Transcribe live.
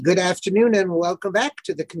Good afternoon and welcome back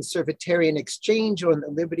to the Conservatarian Exchange on the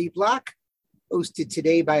Liberty Block, hosted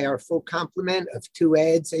today by our full complement of two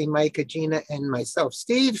Eds, Micah, Gina, and myself,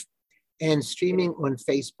 Steve, and streaming on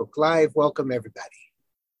Facebook Live. Welcome, everybody.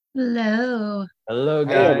 Hello. Hello,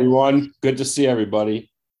 guys. Hey, everyone. Good to see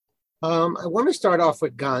everybody. I want to start off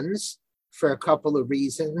with guns for a couple of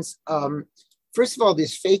reasons. First of all,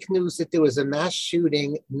 there's fake news that there was a mass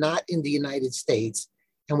shooting not in the United States.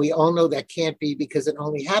 And we all know that can't be because it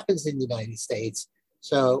only happens in the United States.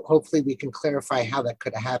 So hopefully we can clarify how that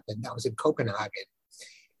could have happened. That was in Copenhagen.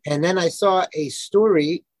 And then I saw a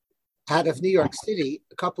story out of New York City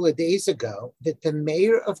a couple of days ago that the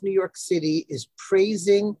mayor of New York City is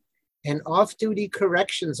praising an off-duty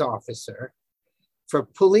corrections officer for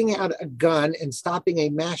pulling out a gun and stopping a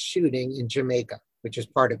mass shooting in Jamaica, which is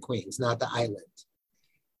part of Queens, not the island.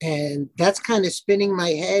 And that's kind of spinning my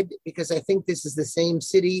head because I think this is the same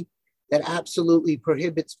city that absolutely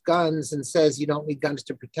prohibits guns and says you don't need guns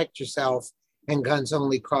to protect yourself and guns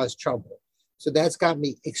only cause trouble. So that's got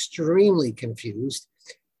me extremely confused.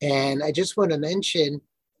 And I just want to mention,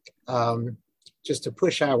 just to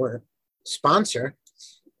push our sponsor,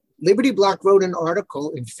 Liberty Block wrote an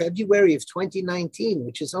article in February of 2019,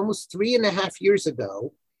 which is almost 3.5 years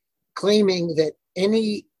ago, claiming that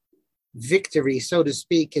any victory, so to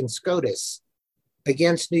speak, in SCOTUS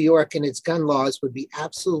against New York and its gun laws would be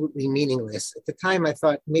absolutely meaningless. At the time, I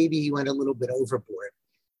thought maybe he went a little bit overboard,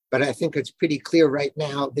 but I think it's pretty clear right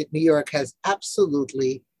now that New York has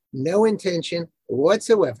absolutely no intention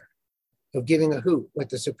whatsoever of giving a hoot what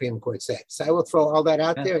the Supreme Court said. So I will throw all that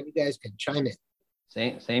out there and you guys can chime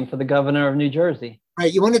in. Same for the governor of New Jersey. All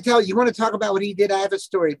right, you want to talk about what he did? I have a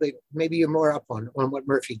story, but maybe you're more up on what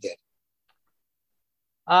Murphy did.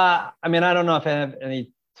 I don't know if I have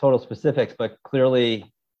any total specifics, but clearly,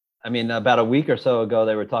 about a week or so ago,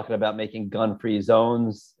 they were talking about making gun-free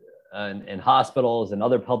zones in hospitals and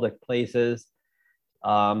other public places.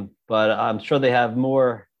 But I'm sure they have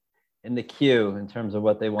more in the queue in terms of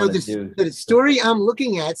what they want to do. The story I'm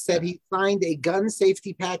looking at said he signed a gun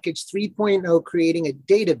safety package 3.0, creating a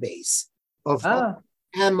database of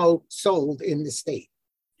ammo sold in the state.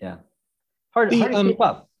 Yeah. Hard to keep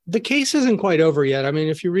up. The case isn't quite over yet. I mean,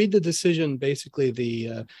 if you read the decision, basically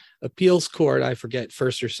the appeals court, I forget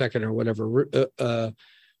first or second or whatever,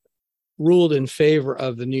 ruled in favor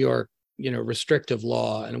of the New York, restrictive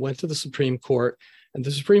law and went to the Supreme Court. And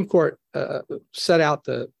the Supreme Court set out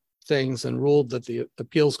the things and ruled that the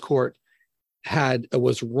appeals court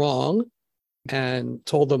was wrong and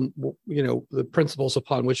told them, the principles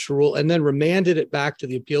upon which to rule, and then remanded it back to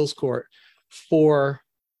the appeals court for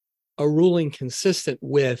a ruling consistent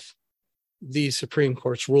with the Supreme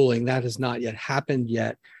Court's ruling. That has not yet happened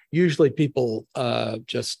yet. Usually people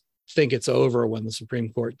just think it's over when the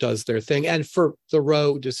Supreme Court does their thing. And for the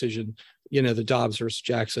Roe decision, the Dobbs versus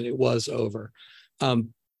Jackson, it was over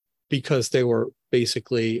because they were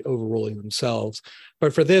basically overruling themselves.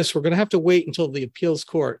 But for this, we're going to have to wait until the appeals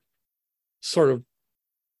court sort of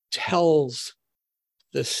tells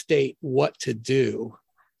the state what to do.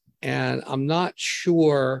 And I'm not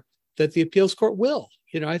sure that the appeals court will.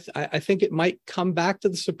 I think it might come back to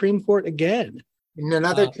the Supreme Court again. In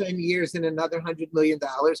another 10 years and another $100 million.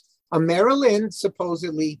 Maryland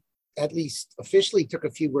supposedly, at least officially, took a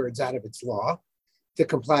few words out of its law to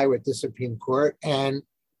comply with the Supreme Court. And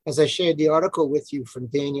as I shared the article with you from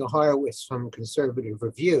Daniel Horowitz from Conservative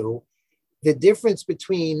Review, the difference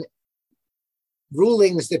between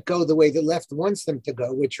rulings that go the way the left wants them to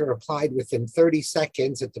go, which are applied within 30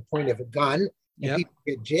 seconds at the point of a gun, and people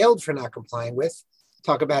get jailed for not complying with.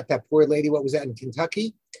 Talk about that poor lady, what was that, in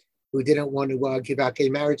Kentucky, who didn't want to give out gay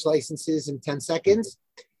marriage licenses in 10 seconds.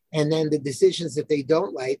 And then the decisions that they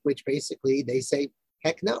don't like, which basically they say,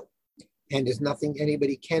 heck no. And there's nothing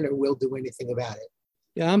anybody can or will do anything about it.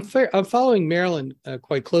 Yeah, I'm following Maryland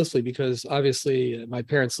quite closely because obviously my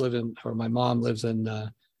mom lives in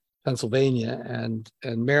Pennsylvania, and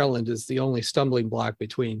Maryland is the only stumbling block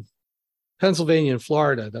between Pennsylvania and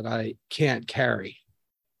Florida that I can't carry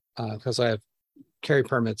because I have carry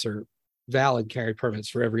permits or valid carry permits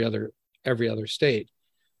for every other state.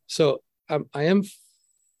 So I am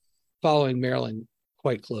following Maryland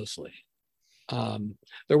quite closely.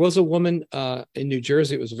 There was a woman in New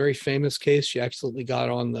Jersey. It was a very famous case. She accidentally got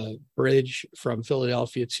on the bridge from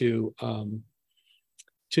Philadelphia to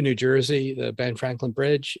New Jersey, the Ben Franklin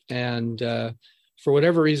Bridge, and for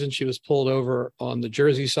whatever reason, she was pulled over on the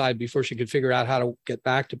Jersey side before she could figure out how to get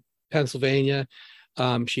back to Pennsylvania.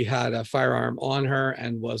 She had a firearm on her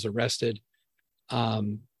and was arrested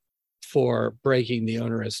for breaking the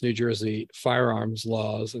onerous New Jersey firearms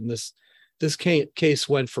laws. And this this case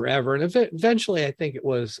went forever. And eventually, I think it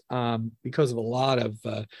was because of a lot of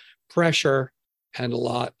pressure and a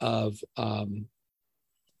lot of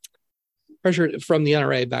pressure from the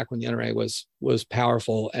NRA back when the NRA was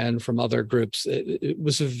powerful, and from other groups, it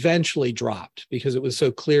was eventually dropped because it was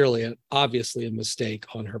so clearly and obviously a mistake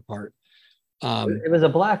on her part. It was a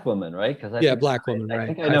black woman, right? Black woman, right? I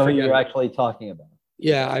think I know who you're actually talking about.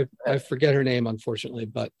 Yeah, I forget her name, unfortunately,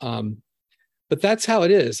 but that's how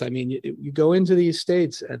it is. I mean, you go into these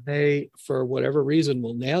states and they, for whatever reason,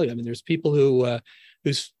 will nail you. I mean, there's people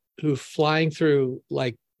who flying through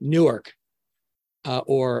like Newark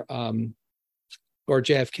or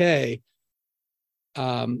JFK,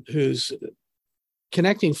 whose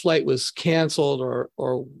connecting flight was canceled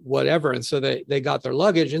or whatever, and so they got their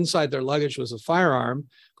luggage. Inside their luggage was a firearm.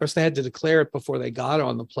 Of course, they had to declare it before they got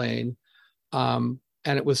on the plane,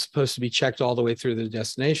 and it was supposed to be checked all the way through the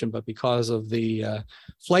destination. But because of the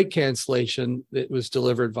flight cancellation, it was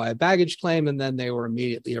delivered via baggage claim, and then they were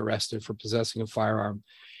immediately arrested for possessing a firearm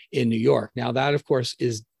in New York. Now, that, of course,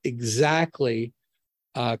 is exactly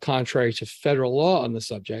contrary to federal law on the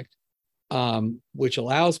subject, which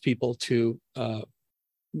allows people to,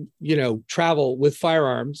 travel with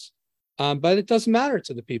firearms, but it doesn't matter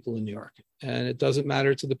to the people in New York, and it doesn't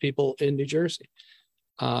matter to the people in New Jersey.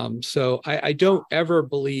 So I don't ever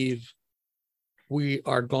believe we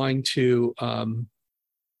are going to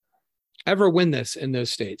ever win this in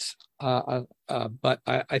those states. But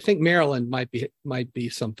I think Maryland might be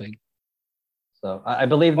something. So I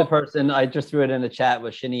believe the person, I just threw it in the chat,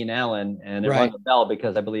 was Shanine Allen, and it rang a bell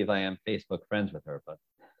because I believe I am Facebook friends with her. But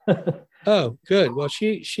oh, good. Well,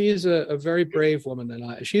 she is a very brave woman,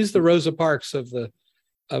 and she's the Rosa Parks of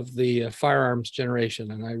the firearms generation,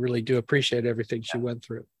 and I really do appreciate everything she went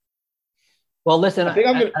through. Well, listen,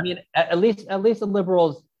 I mean, at least the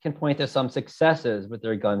liberals can point to some successes with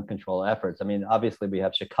their gun control efforts. I mean, obviously we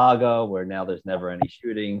have Chicago, where now there's never any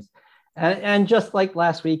shootings. And just like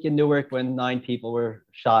last week in Newark, when 9 people were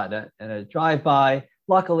shot in a drive-by,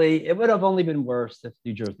 luckily, it would have only been worse if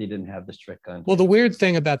New Jersey didn't have the strict gun. Well, the weird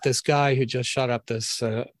thing about this guy who just shot up this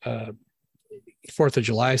 4th of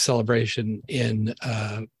July celebration in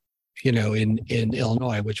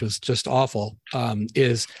Illinois, which was just awful,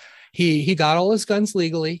 is he got all his guns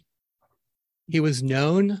legally. He was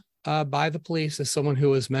known by the police as someone who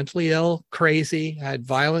was mentally ill, crazy, had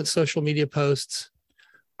violent social media posts.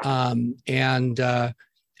 And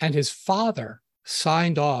his father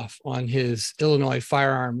signed off on his Illinois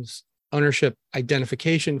firearms ownership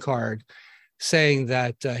identification card, saying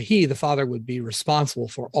that the father, would be responsible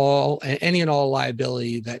for any and all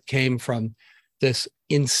liability that came from this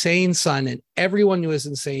insane son. And everyone knew he was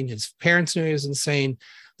insane. His parents knew he was insane.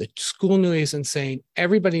 The school knew he was insane.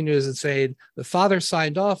 Everybody knew he was insane. The father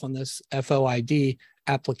signed off on this FOID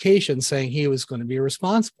application saying he was going to be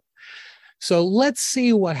responsible. So let's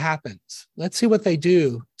see what happens. Let's see what they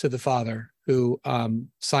do to the father who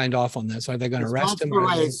signed off on this. Are they going to arrest him?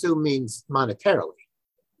 I assume means monetarily.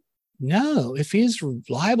 No, if he's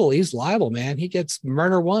liable, man. He gets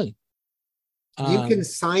murder one. You can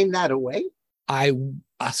sign that away? I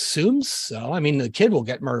assume so. I mean, the kid will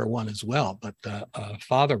get murder one as well, but the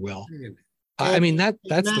father will. I mean, that's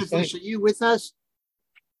the thing. Are you with us?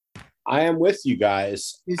 I am with you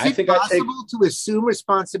guys. Is it possible to assume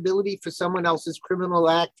responsibility for someone else's criminal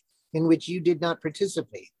act in which you did not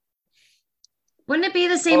participate? Wouldn't it be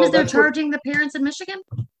the same as they're charging the parents in Michigan?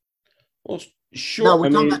 Well, sure. No, we're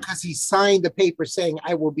talking about because he signed the paper saying,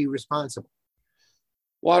 I will be responsible.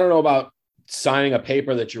 Well, I don't know about signing a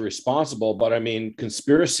paper that you're responsible, but I mean,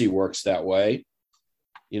 conspiracy works that way.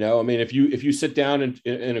 I mean, if you sit down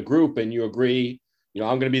in a group and you agree,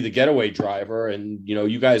 I'm going to be the getaway driver, and,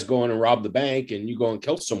 you guys go in and rob the bank and you go and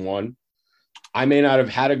kill someone. I may not have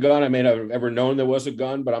had a gun. I may not have ever known there was a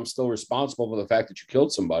gun, but I'm still responsible for the fact that you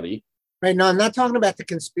killed somebody. Right. No, I'm not talking about the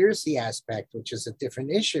conspiracy aspect, which is a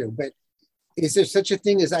different issue, but is there such a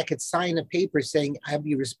thing as I could sign a paper saying I'll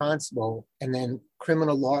be responsible, and then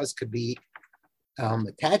criminal laws could be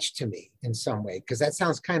attached to me in some way? Because that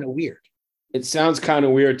sounds kind of weird. It sounds kind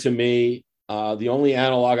of weird to me. The only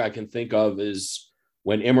analog I can think of is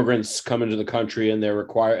when immigrants come into the country and they're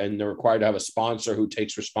required to have a sponsor who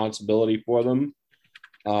takes responsibility for them.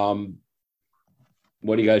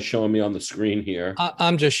 What are you guys showing me on the screen here?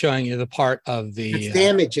 I'm just showing you the part of the it's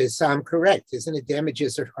damages. I'm correct, isn't it?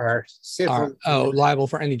 Damages are civil. Liable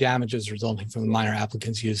for any damages resulting from the minor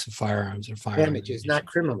applicant's use of firearms or firearms. Damages, not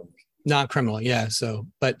criminal. Not criminal, yeah. So,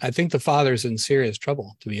 but I think the father's in serious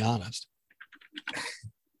trouble, to be honest.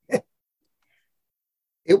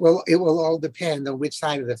 It will all depend on which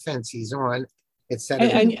side of the fence he's on. etc.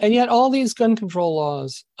 And yet all these gun control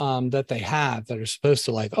laws that they have that are supposed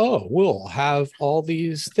to like, oh, we'll have all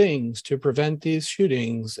these things to prevent these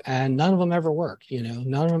shootings, and none of them ever work.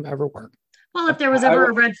 None of them ever work. Well, if there was ever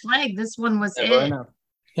a red flag, this one was it.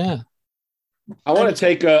 Yeah. I want to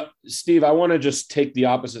take Steve, I want to just take the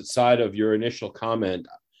opposite side of your initial comment.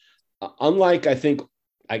 Unlike,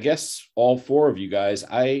 I guess all four of you guys,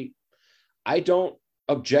 I don't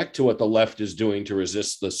object to what the left is doing to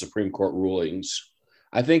resist the Supreme Court rulings.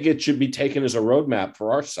 I think it should be taken as a roadmap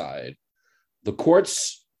for our side. The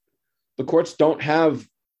courts don't have,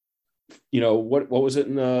 what was it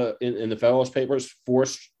in the Federalist Papers?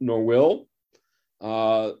 Force nor will.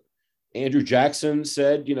 Andrew Jackson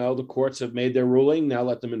said, the courts have made their ruling. Now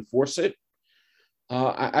let them enforce it.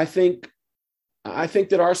 I think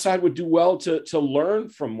that our side would do well to learn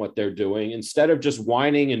from what they're doing instead of just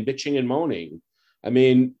whining and bitching and moaning. I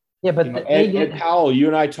mean, yeah, but Ed Powell, you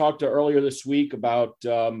and I talked earlier this week about,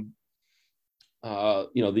 the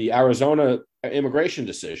Arizona immigration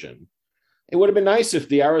decision. It would have been nice if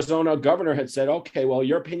the Arizona governor had said, okay, well,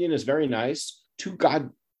 your opinion is very nice. Too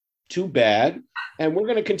bad. And we're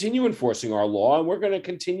going to continue enforcing our law, and we're going to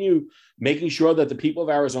continue making sure that the people of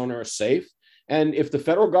Arizona are safe. And if the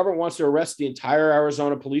federal government wants to arrest the entire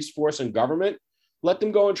Arizona police force and government, let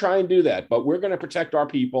them go and try and do that. But we're going to protect our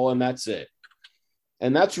people, and that's it.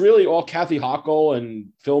 And that's really all Kathy Hochul and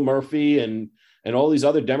Phil Murphy and all these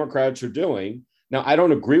other Democrats are doing. Now, I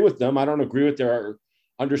don't agree with them. I don't agree with their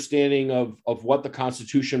understanding of what the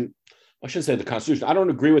Constitution, I shouldn't say the Constitution. I don't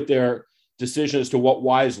agree with their decision as to what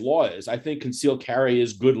wise law is. I think concealed carry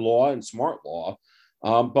is good law and smart law.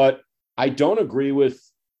 But I don't agree with,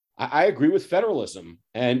 I agree with federalism.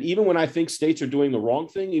 And even when I think states are doing the wrong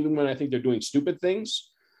thing, even when I think they're doing stupid things,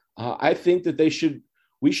 I think that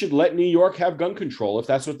we should let New York have gun control if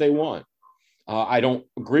that's what they want. I don't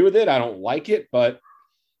agree with it. I don't like it. But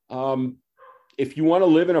if you want to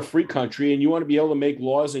live in a free country and you want to be able to make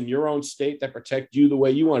laws in your own state that protect you the way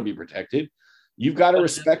you want to be protected, you've got to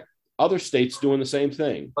respect other states doing the same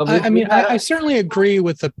thing. I certainly agree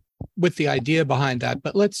with the idea behind that.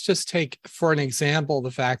 But let's just take, for an example, the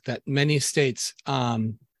fact that many states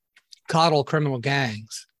coddle criminal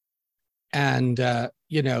gangs. And,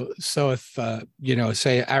 so if,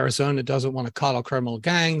 say Arizona doesn't want to coddle criminal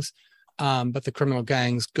gangs, but the criminal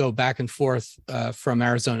gangs go back and forth from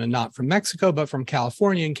Arizona, not from Mexico, but from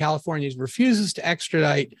California, and California refuses to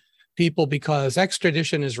extradite people because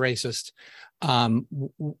extradition is racist.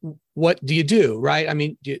 What do you do, right? I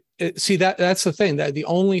mean, that's the thing, that the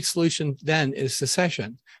only solution then is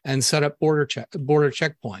secession and set up border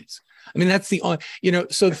checkpoints. I mean, that's the only,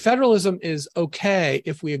 so federalism is okay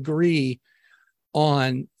if we agree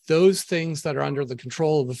on those things that are under the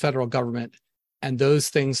control of the federal government and those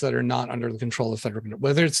things that are not under the control of the federal government,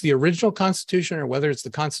 whether it's the original Constitution or whether it's the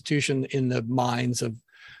Constitution in the minds of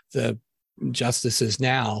the justices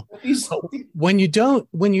now. When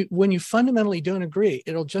you fundamentally don't agree,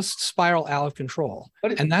 it'll just spiral out of control.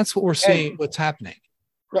 And that's what we're seeing, what's happening.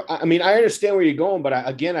 I mean, I understand where you're going, but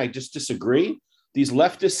I just disagree. These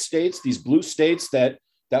leftist states, these blue states that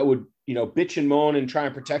would, bitch and moan and try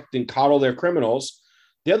and protect and coddle their criminals,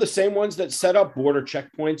 they're the same ones that set up border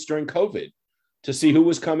checkpoints during COVID to see who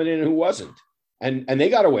was coming in and who wasn't. And they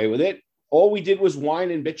got away with it. All we did was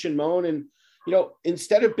whine and bitch and moan. And,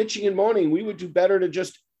 instead of bitching and moaning, we would do better to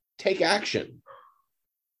just take action.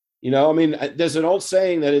 There's an old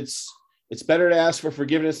saying that it's better to ask for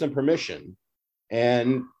forgiveness than permission.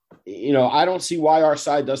 And, I don't see why our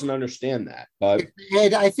side doesn't understand that. But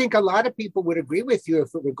Ed, I think a lot of people would agree with you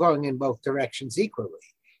if it were going in both directions equally.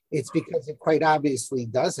 It's because it quite obviously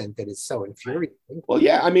doesn't, that it's so infuriating. Well,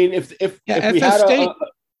 yeah, I mean, if we had a gentleman's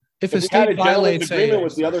agreement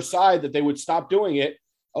with the other side that they would stop doing it,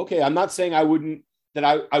 okay, I'm not saying I wouldn't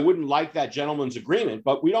like that gentleman's agreement,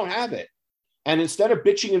 but we don't have it. And instead of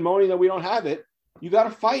bitching and moaning that we don't have it, you got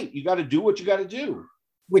to fight. You got to do what you got to do.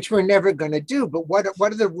 Which we're never going to do. But what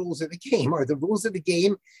are the rules of the game? Are the rules of the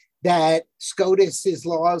game that SCOTUS's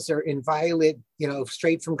laws are inviolate,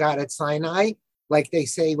 straight from God at Sinai, like they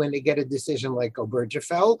say when they get a decision like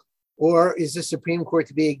Obergefell? Or is the Supreme Court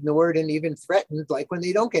to be ignored and even threatened, like when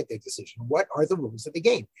they don't get their decision? What are the rules of the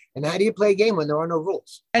game? And how do you play a game when there are no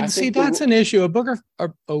rules? And see, that's an issue.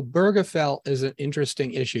 Obergefell is an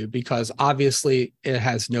interesting issue because obviously it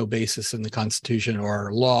has no basis in the Constitution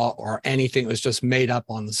or law or anything. It was just made up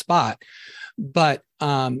on the spot. But,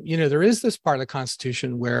 there is this part of the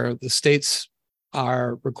Constitution where the states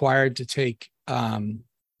are required to take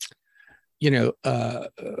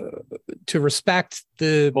to respect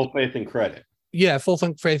the full faith and credit. Yeah, full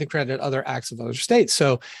faith and credit other acts of other states.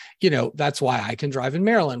 So, that's why I can drive in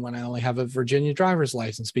Maryland when I only have a Virginia driver's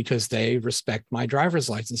license, because they respect my driver's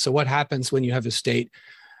license. So what happens when you have a state,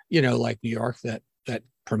 like New York that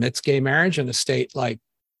permits gay marriage, and a state like,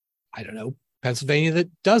 I don't know, Pennsylvania that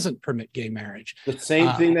doesn't permit gay marriage? The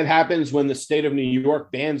same thing that happens when the state of New York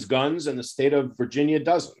bans guns and the state of Virginia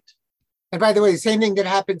doesn't. And by the way, the same thing that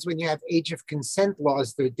happens when you have age of consent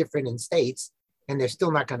laws that are different in states, and they're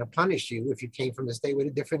still not going to punish you if you came from a state with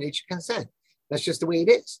a different age of consent. That's just the way it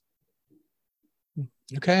is.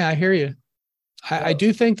 Okay, I hear you. I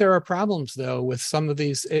do think there are problems, though, with some of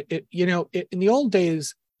these. In the old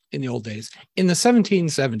days, in the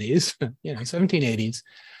 1770s, 1780s,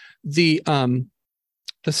 the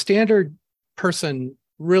standard person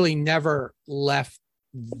really never left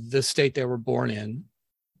the state they were born in,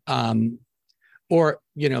 or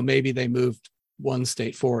maybe they moved one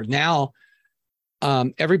state forward. Now,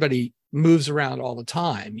 everybody moves around all the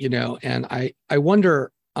time, and I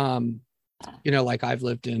wonder, like I've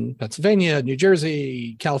lived in Pennsylvania, New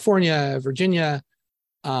Jersey, California, Virginia.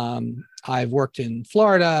 I've worked in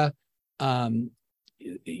Florida. There's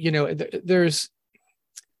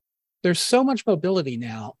so much mobility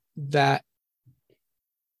now that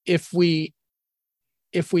if we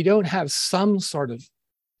don't have some sort of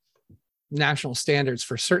national standards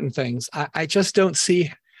for certain things, I just don't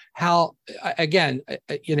see how, again,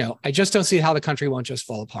 I just don't see how the country won't just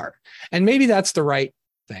fall apart. And maybe that's the right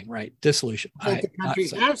thing, right? Dissolution. But the country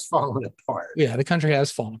has fallen apart. Yeah, the country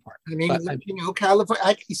has fallen apart. I mean,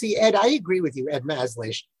 California, you see, Ed, I agree with you, Ed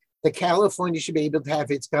Maslish, that California should be able to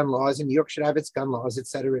have its gun laws, and New York should have its gun laws, et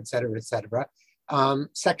cetera, et cetera, et cetera.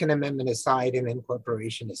 Second Amendment aside and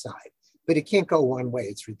incorporation aside. But it can't go one way.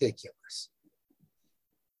 It's ridiculous.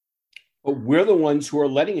 But we're the ones who are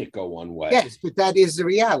letting it go one way. Yes, but that is the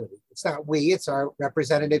reality. It's not we, it's our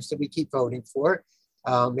representatives that we keep voting for,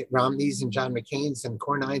 Mitt Romney's and John McCain's and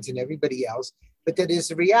Cornine's and everybody else. But that is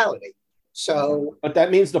the reality. So, but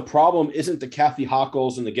that means the problem isn't the Kathy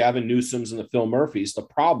Hochul's and the Gavin Newsoms and the Phil Murphys. The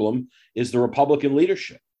problem is the Republican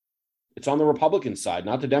leadership. It's on the Republican side,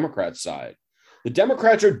 not the Democrat side. The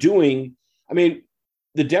Democrats are doing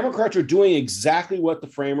exactly what the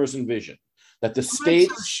framers envisioned. That the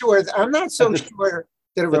states, I'm not so sure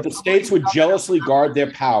that the states would jealously guard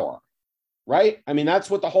their power, right? I mean,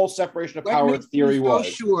 that's what the whole separation of power theory was.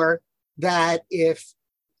 I'm sure that if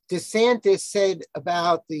DeSantis said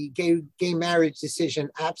about the gay marriage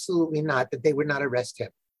decision, absolutely not, that they would not arrest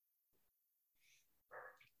him.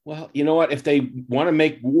 Well, you know what? If they want to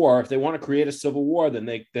make war, if they want to create a civil war, then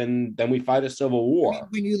we fight a civil war. I mean,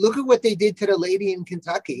 when you look at what they did to the lady in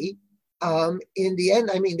Kentucky, in the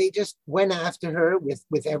end, I mean, they just went after her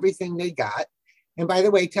with everything they got. And by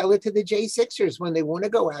the way, tell it to the J6ers, when they want to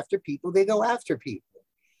go after people, they go after people.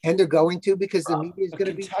 And they're going to, because the media is going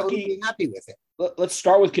to be totally happy with it. Let's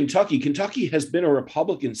start with Kentucky. Kentucky has been a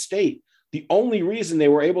Republican state. The only reason they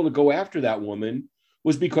were able to go after that woman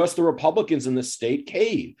was because the Republicans in the state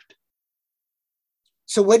caved.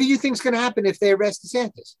 So what do you think is going to happen if they arrest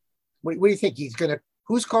DeSantis? What do you think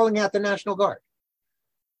who's calling out the National Guard?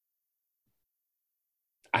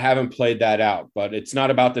 I haven't played that out, but it's not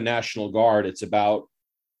about the National Guard. It's about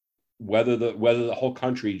whether the whole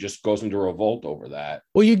country just goes into revolt over that.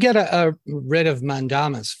 Well, you get a writ of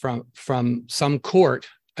mandamus from some court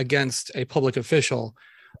against a public official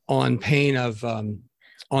on pain of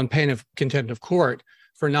contempt of court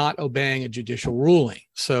for not obeying a judicial ruling.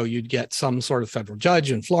 So you'd get some sort of federal judge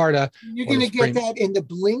in Florida. You're going to get that in the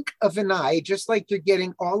blink of an eye, just like you're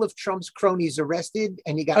getting all of Trump's cronies arrested.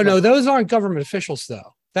 And you got no, those aren't government officials,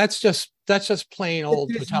 though. That's just plain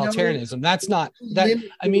old totalitarianism. That's not that.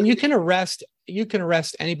 I mean, you can arrest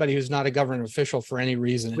anybody who's not a government official for any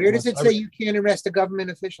reason. Where does it say you can't arrest a government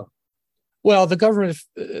official? Well, the government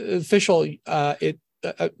official,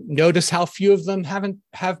 notice how few of them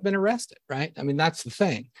have been arrested, right? I mean, that's the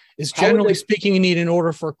thing. Is generally speaking, you need an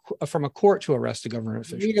order from a court to arrest a government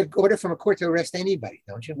official. You need an order from a court to arrest anybody,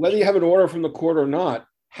 don't you? Whether you have an order from the court or not,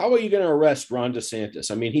 how are you going to arrest Ron DeSantis?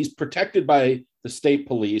 I mean, he's protected by the state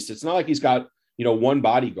police. It's not like he's got, one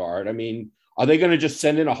bodyguard. I mean, are they going to just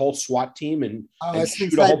send in a whole SWAT team and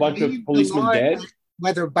shoot a whole bunch of policemen dead?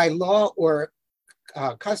 Whether by law or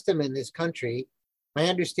custom in this country, my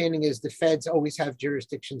understanding is the feds always have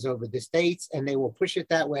jurisdictions over the states, and they will push it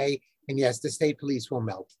that way. And yes, the state police will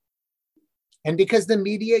melt. And because the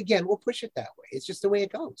media, again, will push it that way. It's just the way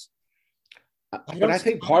it goes. But I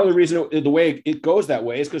think part of the reason the way it goes that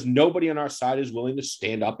way is because nobody on our side is willing to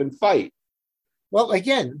stand up and fight. Well,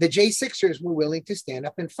 again, the J6ers were willing to stand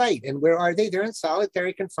up and fight. And where are they? They're in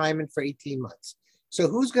solitary confinement for 18 months. So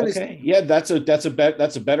who's going to? Okay, yeah, that's a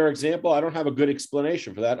better example. I don't have a good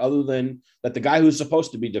explanation for that, other than that the guy who's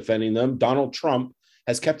supposed to be defending them, Donald Trump,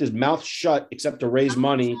 has kept his mouth shut except to raise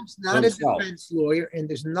money. Trump's not a defense lawyer, and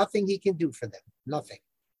there's nothing he can do for them. Nothing.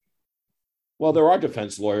 Well, there are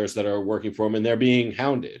defense lawyers that are working for him, and they're being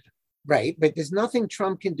hounded. Right, but there's nothing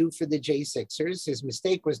Trump can do for the J6ers. His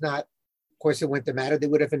mistake was not, of course, it wouldn't have mattered. They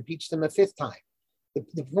would have impeached him a fifth time.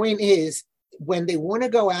 The point is, when they want to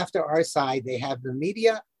go after our side, they have the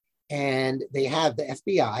media and they have the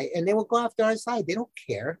FBI, and they will go after our side. They don't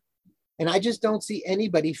care. And I just don't see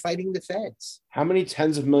anybody fighting the feds. How many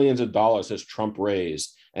tens of millions of dollars has Trump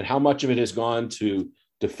raised? And how much of it has gone to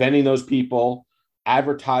defending those people,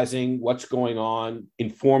 advertising what's going on,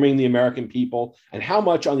 informing the American people? And how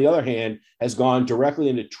much, on the other hand, has gone directly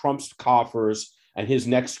into Trump's coffers and his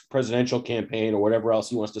next presidential campaign or whatever else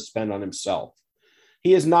he wants to spend on himself?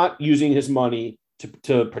 He is not using his money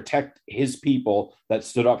to protect his people that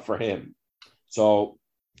stood up for him. So,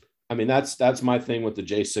 I mean, that's my thing with the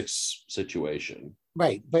J6 situation.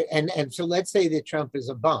 Right. But and so let's say that Trump is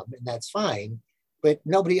a bum, and that's fine. But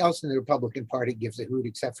nobody else in the Republican Party gives a hoot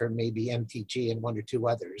except for maybe MTG and one or two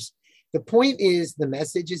others. The point is, the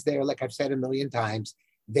message is there, like I've said a million times.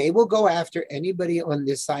 They will go after anybody on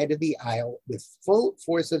this side of the aisle with full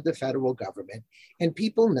force of the federal government, and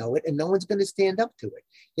people know it, and no one's going to stand up to it.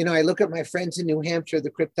 You know, I look at my friends in New Hampshire, the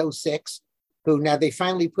Crypto Six, who now they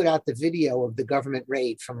finally put out the video of the government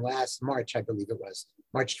raid from last March, I believe it was,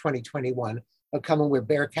 March 2021, of coming with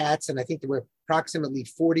Bearcats, and I think there were approximately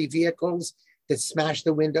 40 vehicles that smashed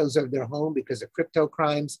the windows of their home because of crypto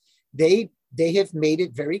crimes. They have made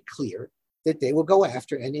it very clear that they will go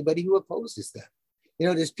after anybody who opposes them. You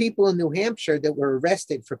know, there's people in New Hampshire that were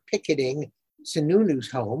arrested for picketing Sununu's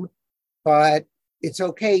home, but it's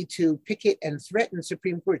okay to picket and threaten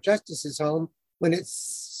Supreme Court justices' home when it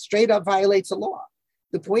straight up violates a law.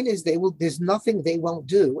 The point is, there's nothing they won't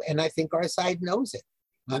do, and I think our side knows it.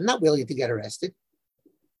 I'm not willing to get arrested.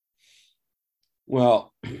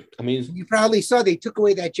 Well, I mean, you probably saw they took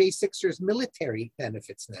away that J6er's military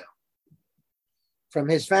benefits now from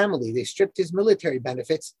his family. They stripped his military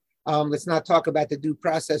benefits. Let's not talk about the due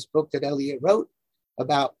process book that Elliot wrote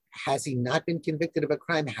about, has he not been convicted of a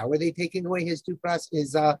crime? How are they taking away his due process,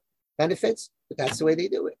 his benefits? But that's the way they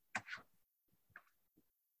do it.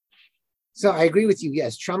 So I agree with you.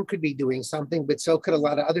 Yes, Trump could be doing something, but so could a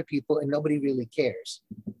lot of other people, and nobody really cares.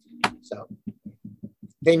 So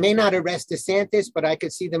they may not arrest DeSantis, but I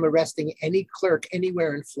could see them arresting any clerk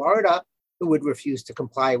anywhere in Florida who would refuse to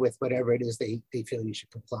comply with whatever it is they feel you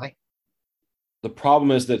should comply. The problem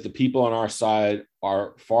is that the people on our side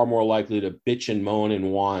are far more likely to bitch and moan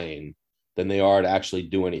and whine than they are to actually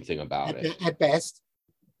do anything about it. At best.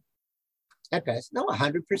 No,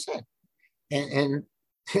 100%. And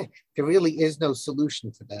there really is no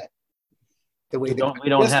solution to that. The way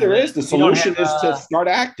there is. The solution is to start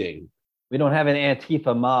acting. We don't have an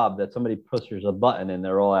Antifa mob that somebody pushes a button and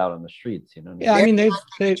they're all out on the streets. You know. Yeah, I mean they've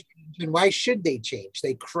and why should they change?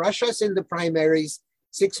 They crush us in the primaries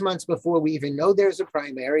 6 months before we even know there's a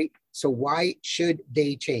primary. So why should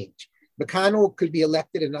they change? McConnell could be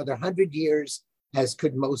elected another 100 years, as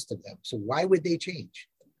could most of them. So why would they change?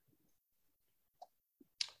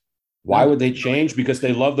 Why would they change? Because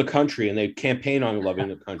they love the country and they campaign on loving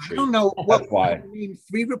the country. I don't know. That's why. I mean,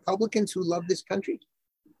 3 Republicans who love this country.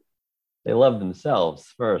 They love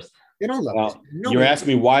themselves first. They don't love it. No, you're asking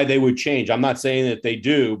me why they would change. I'm not saying that they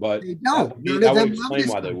do, but they don't. That would explain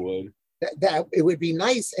why they would. That it would be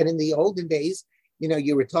nice. And in the olden days, you know,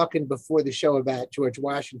 you were talking before the show about George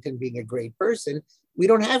Washington being a great person. We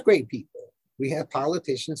don't have great people. We have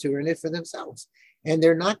politicians who are in it for themselves, and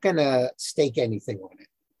they're not going to stake anything on it.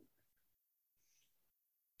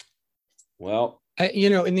 Well,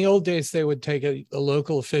 you know, in the old days, they would take a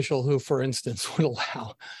local official who, for instance, would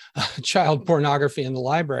allow child pornography in the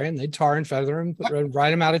library, and they'd tar and feather him,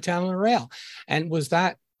 ride him out of town on a rail. And was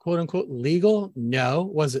that quote unquote legal? No.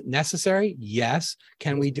 Was it necessary? Yes.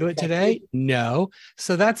 Can we do it today? No.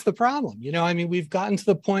 So that's the problem. You know, I mean, we've gotten to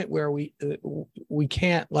the point where we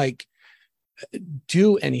can't like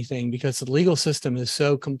do anything because the legal system is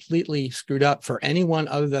so completely screwed up for anyone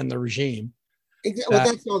other than the regime. Well,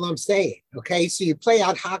 that's all I'm saying. Okay. So you play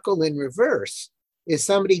out Hochul in reverse. Is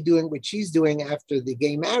somebody doing what she's doing after the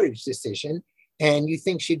gay marriage decision? And you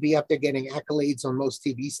think she'd be up there getting accolades on most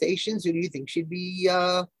TV stations? Or do you think she'd be,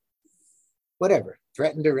 whatever,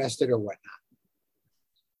 threatened, arrested, or whatnot?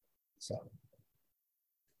 So,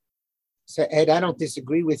 Ed, I don't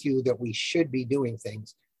disagree with you that we should be doing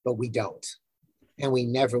things, but we don't. And we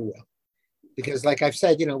never will. Because like I've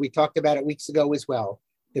said, you know, we talked about it weeks ago as well.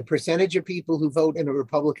 The percentage of people who vote in a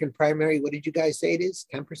Republican primary, what did you guys say it is?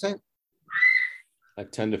 10%?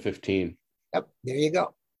 Like 10 to 15. Yep, there you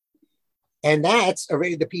go. And that's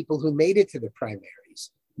already the people who made it to the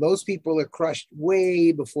primaries. Most people are crushed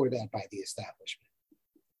way before that by the establishment.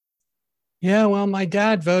 Yeah, well, my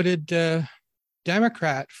dad voted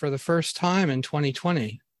Democrat for the first time in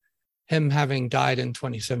 2020, him having died in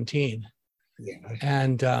 2017. Yeah.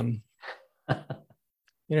 And,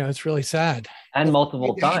 it's really sad. And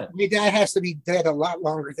multiple times. My dad has to be dead a lot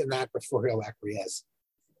longer than that before he'll acquiesce.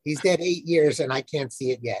 He's dead 8 years and I can't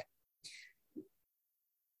see it yet.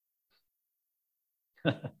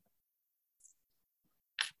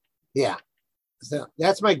 Yeah. So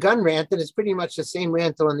that's my gun rant, and it's pretty much the same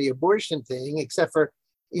rant on the abortion thing, except for,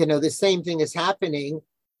 the same thing is happening.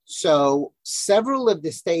 So several of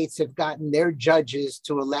the states have gotten their judges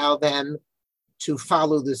to allow them to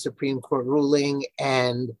follow the Supreme Court ruling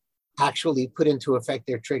and actually put into effect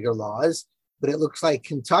their trigger laws. But it looks like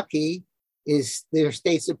Kentucky their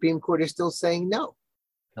state Supreme Court is still saying no.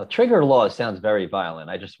 Now, trigger law sounds very violent.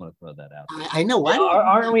 I just want to throw that out. I know. Why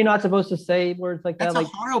aren't we not supposed to say words like that? That's like a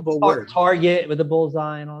horrible word. Target with a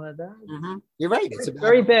bullseye and all that. Mm-hmm. You're right. It's a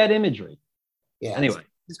very bad imagery. Yeah. Anyway,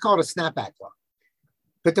 it's called a snapback law.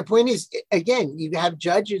 But the point is, again, you have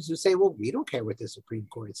judges who say, well, we don't care what the Supreme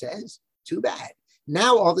Court says. Too bad.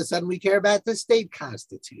 Now, all of a sudden, we care about the state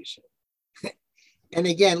constitution. And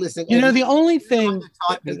again, listen. The only thing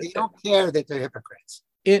they don't care that they're hypocrites.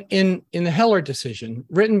 In the Heller decision,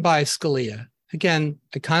 written by Scalia, again,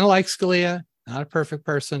 I kind of like Scalia, not a perfect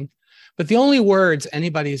person, but the only words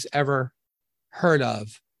anybody's ever heard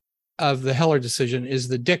of the Heller decision is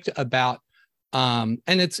the dicta about, and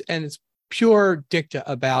it's pure dicta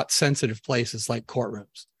about sensitive places like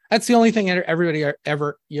courtrooms. That's the only thing everybody you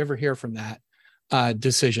ever hear from that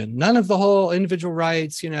decision. None of the whole individual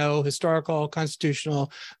rights, historical,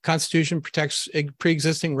 constitutional, Constitution protects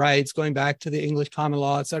pre-existing rights going back to the English common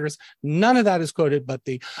law, et cetera. None of that is quoted, but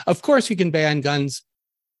of course you can ban guns.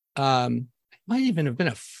 It might even have been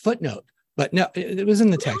a footnote, but no, it was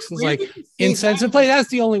in the text. It was like insensitive play. That's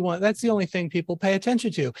the only one. That's the only thing people pay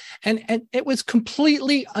attention to. And it was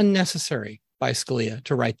completely unnecessary by Scalia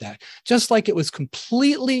to write that, just like it was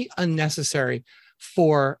completely unnecessary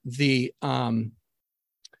for the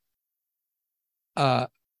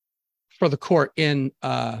court in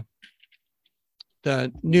the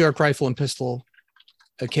New York Rifle and Pistol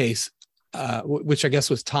case, which I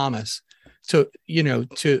guess was Thomas, to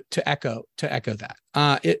echo that.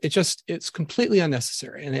 It's completely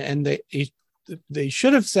unnecessary, and they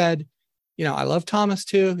should have said, I love Thomas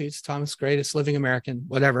too. He's Thomas' greatest living American,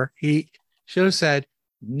 whatever. He should have said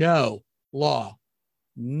no law.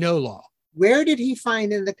 Where did he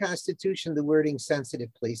find in the Constitution the wording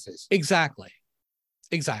sensitive places? Exactly.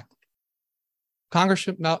 Congress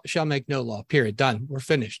shall make no law, period. Done. We're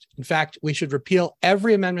finished. In fact, we should repeal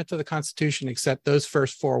every amendment to the Constitution except those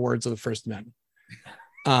first 4 words of the First Amendment.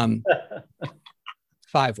 5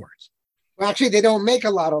 words. Well, actually, they don't make a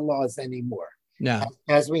lot of laws anymore. No.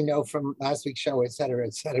 As we know from last week's show, et cetera,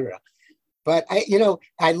 et cetera. But I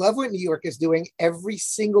love what New York is doing. Every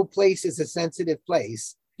single place is a sensitive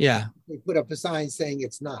place. Yeah. They put up a sign saying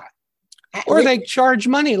it's not. Or they charge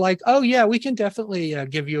money like, oh, yeah, we can definitely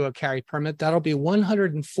give you a carry permit. That'll be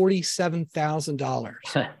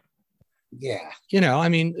 $147,000. Yeah.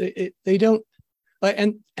 They don't.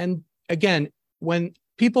 And again, when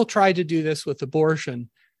people tried to do this with abortion,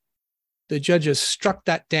 the judges struck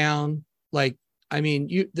that down. The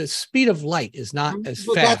speed of light is not as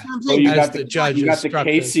fast as the judges. You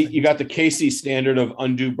got the Casey standard of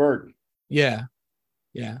undue burden. Yeah.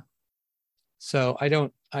 So I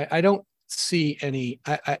don't see any.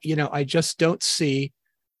 I just don't see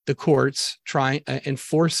the courts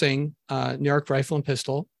enforcing New York Rifle and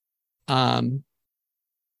Pistol,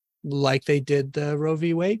 like they did the Roe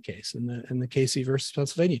v. Wade case in the Casey versus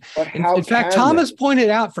Pennsylvania. In fact, Thomas pointed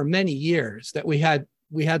out for many years that we had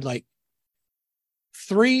like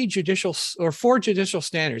 4 judicial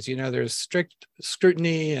standards. There's strict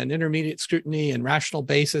scrutiny and intermediate scrutiny and rational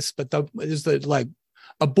basis, but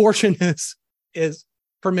abortion is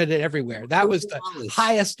permitted everywhere. That was the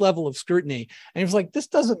highest level of scrutiny. And he was like, this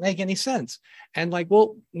doesn't make any sense. And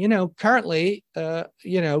currently,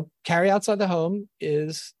 carry outside the home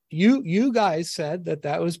is, you guys said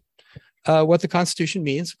that was what the Constitution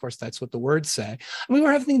means. Of course, that's what the words say. And we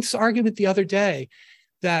were having this argument the other day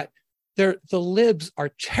that the libs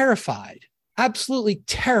are terrified, absolutely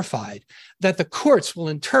terrified, that the courts will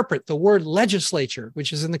interpret the word legislature,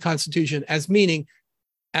 which is in the Constitution, as meaning,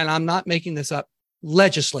 and I'm not making this up,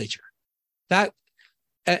 legislature. That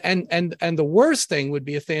and the worst thing would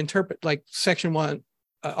be if they interpret like Section 1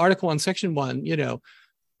 Article 1, Section 1,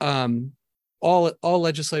 all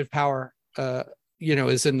legislative power,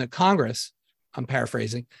 is in the Congress. I'm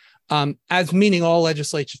paraphrasing, as meaning all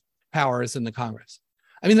legislative power is in the Congress.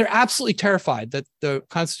 I mean, they're absolutely terrified that the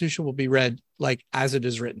Constitution will be read like as it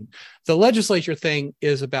is written. The legislature thing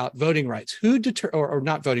is about voting rights. Or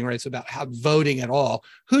not voting rights, about how voting at all.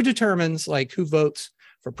 Who determines like who votes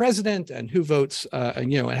for president and who votes,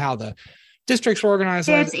 and how the districts are organized.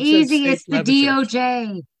 It's easy. It's the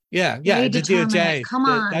DOJ. Yeah, They the determine DOJ. it. Come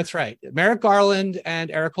on. That's right. Merrick Garland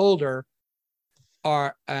and Eric Holder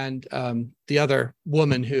and the other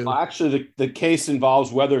woman who. Well, actually, the case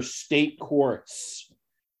involves whether state courts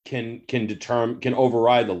can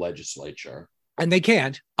override the legislature. And they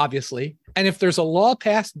can't, obviously. And if there's a law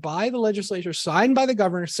passed by the legislature, signed by the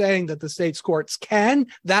governor saying that the state's courts can,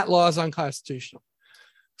 that law is unconstitutional.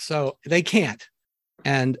 So they can't.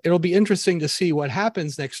 And it'll be interesting to see what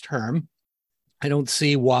happens next term. I don't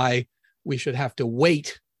see why we should have to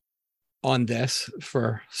wait on this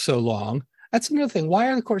for so long. That's another thing. Why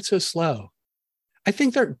are the courts so slow? I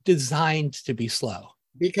think they're designed to be slow.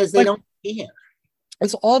 Because they don't care.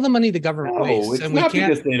 It's all the money the government wastes. It's not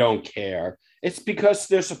because they don't care. It's because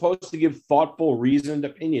they're supposed to give thoughtful, reasoned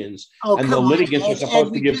opinions. And the litigants are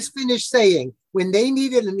supposed to give. Just finished saying, when they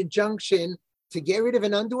needed an injunction to get rid of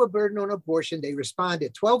an undue burden on abortion, they responded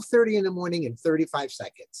at 12:30 in the morning in 35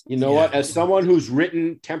 seconds. You know what? As someone who's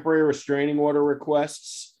written temporary restraining order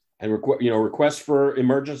requests and requests for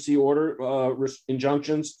emergency order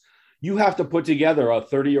injunctions, you have to put together a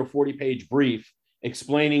 30 or 40 page brief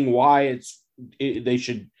explaining why they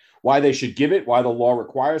should give it, why the law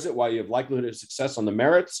requires it, why you have likelihood of success on the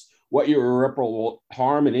merits, what your irreparable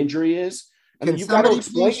harm and injury is. I mean, you've got to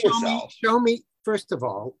explain yourself. Show me, first of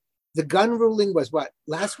all, the gun ruling was what,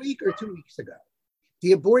 last week or 2 weeks ago?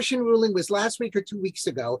 The abortion ruling was last week or 2 weeks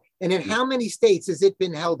ago. And in how many states has it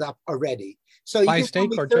been held up already? So you can tell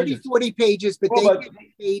me 30, 40 pages,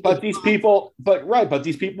 but these people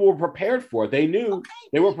were prepared for it. They knew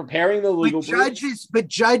they were preparing the legal but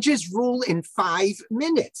judges rule in 5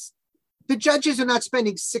 minutes. The judges are not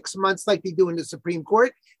spending 6 months like they do in the Supreme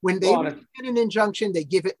Court. When they get an injunction, they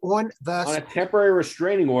give it on a temporary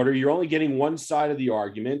restraining order. You're only getting one side of the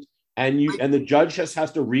argument, and the judge just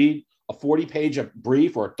has to read a 40-page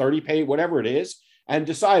brief or a 30-page, whatever it is, and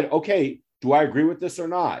decide, okay, do I agree with this or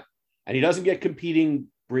not? And he doesn't get competing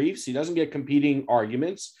briefs. He doesn't get competing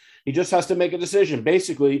arguments. He just has to make a decision.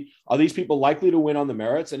 Basically, are these people likely to win on the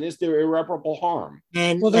merits, and is there irreparable harm?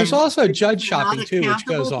 There's also judge shopping too, which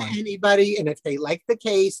goes on. Anybody, and if they like the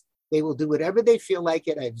case, they will do whatever they feel like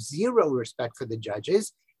it. I have zero respect for the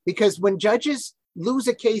judges, because when judges lose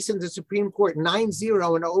a case in the Supreme Court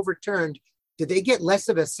 9-0 and overturned, do they get less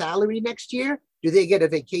of a salary next year? Do they get a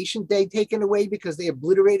vacation day taken away because they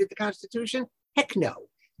obliterated the Constitution? Heck no.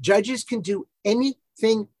 Judges can do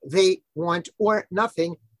anything they want or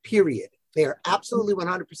nothing, period. They are absolutely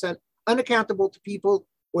 100% unaccountable to people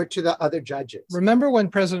or to the other judges. Remember when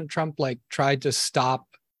President Trump tried to stop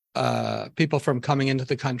people from coming into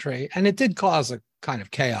the country? And it did cause a kind of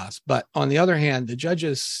chaos. But on the other hand, the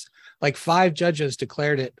judges, 5 judges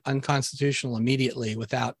declared it unconstitutional immediately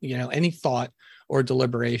without, any thought or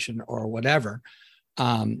deliberation or whatever.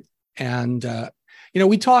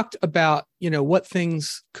 We talked about, what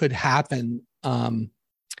things could happen.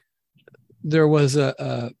 There was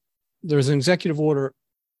an executive order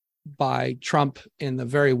by Trump in the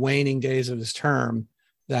very waning days of his term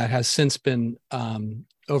that has since been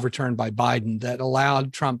overturned by Biden that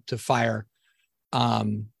allowed Trump to fire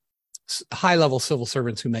high-level civil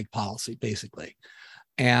servants who make policy, basically.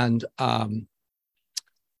 And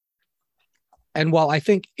while I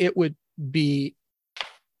think it would be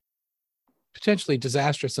potentially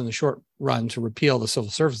disastrous in the short run to repeal the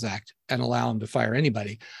Civil Service Act and allow him to fire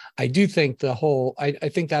anybody, I do think I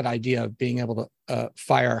think that idea of being able to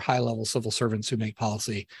fire high-level civil servants who make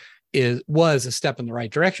policy was a step in the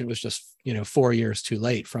right direction. It was just 4 years too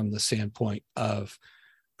late from the standpoint of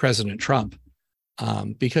President Trump,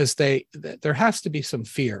 because there has to be some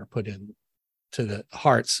fear put in to the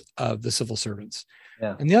hearts of the civil servants.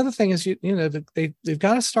 Yeah. And the other thing is, they've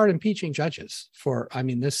got to start impeaching judges for,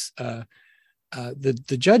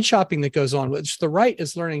 the judge shopping that goes on, which the right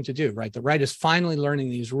is learning to do, right? The right is finally learning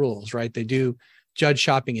these rules, right? They do judge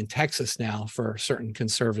shopping in Texas now for certain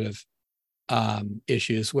conservative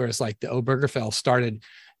issues, whereas the Obergefell started,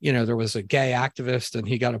 there was a gay activist and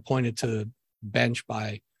he got appointed to the bench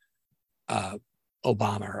by Clinton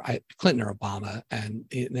or Obama, and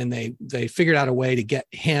then they figured out a way to get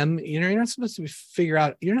him. You're not supposed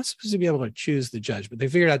to be able to choose the judge, but they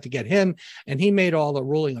figured out to get him, and he made all the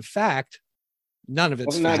ruling of fact None of it's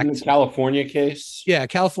Wasn't that in the fact. California case? Yeah,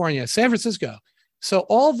 California, San Francisco. So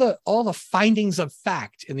all the findings of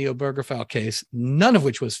fact in the Obergefell case, none of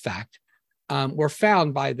which was fact, were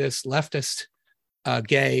found by this leftist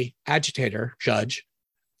gay agitator judge.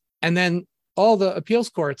 And then all the appeals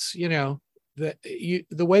courts, the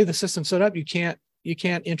way the system's set up, you can't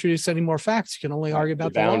introduce any more facts. You can only argue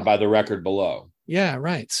about You're bound by the record below. Yeah,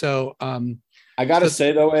 right. So I got to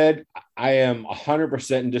say though, Ed, I am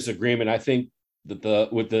 100% in disagreement. I think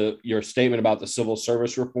that your statement about the civil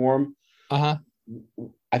service reform, I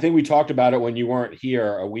think we talked about it when you weren't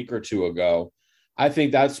here a week or two ago. I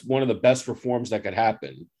think that's one of the best reforms that could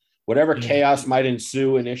happen. Whatever chaos might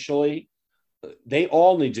ensue initially, they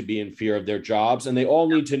all need to be in fear of their jobs, and they all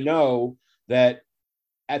need to know that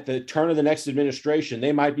at the turn of the next administration,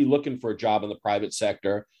 they might be looking for a job in the private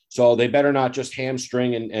sector. So they better not just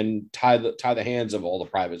hamstring and tie the hands of all the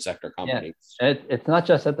private sector companies. Yeah, it's not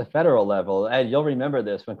just at the federal level. Ed, you'll remember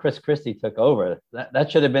this when Chris Christie took over.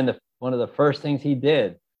 That should have been one of the first things he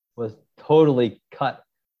did, was totally cut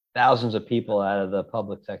thousands of people out of the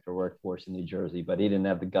public sector workforce in New Jersey, but he didn't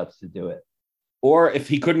have the guts to do it. Or if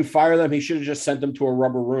he couldn't fire them, he should have just sent them to a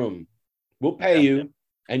rubber room. We'll pay you,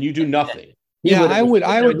 and you do nothing. I would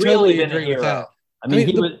totally agree with that. I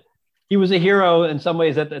mean, he was a hero in some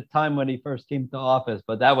ways at the time when he first came to office,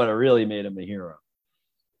 but that would have really made him a hero.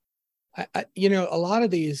 A lot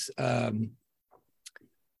of these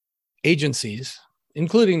agencies,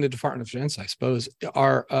 including the Department of Defense, I suppose,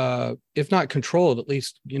 are, if not controlled, at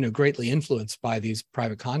least, greatly influenced by these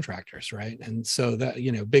private contractors, right? And so that,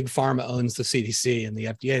 Big Pharma owns the CDC and the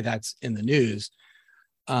FDA, that's in the news.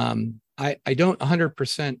 I don't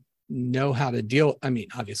 100% know how to deal. I mean,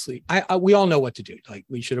 obviously, we all know what to do. Like,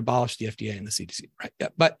 we should abolish the FDA and the CDC, right? Yeah.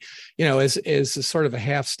 But, as a sort of a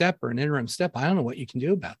half step or an interim step, I don't know what you can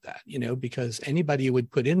do about that, because anybody you would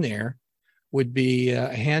put in there would be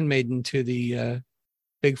a handmaiden to the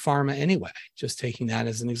Big Pharma anyway, just taking that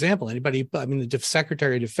as an example. The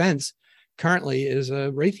Secretary of Defense currently is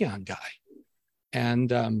a Raytheon guy.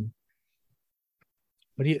 And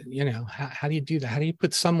what do how do you do that? How do you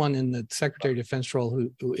put someone in the Secretary of Defense role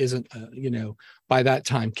who isn't, by that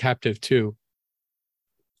time captive to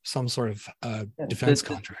some sort of defense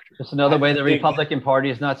contractor? Just another way the Republican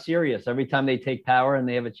Party is not serious. Every time they take power and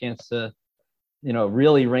they have a chance to,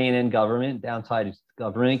 really rein in government, downsize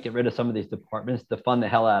government, get rid of some of these departments, defund the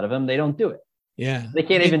hell out of them, they don't do it. Yeah. They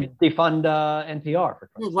can't even defund NPR.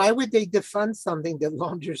 Why would they defund something that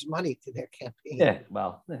launders money to their campaign? Yeah,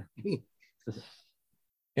 well. Yeah.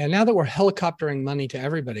 Yeah, now that we're helicoptering money to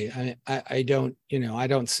everybody, I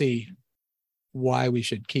don't see why we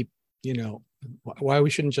should keep, why we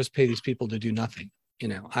shouldn't just pay these people to do nothing.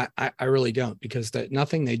 I really don't, because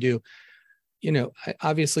nothing they do,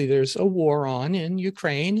 obviously there's a war on in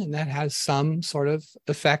Ukraine, and that has some sort of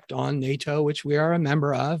effect on NATO, which we are a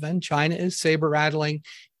member of, and China is saber rattling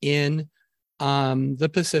in the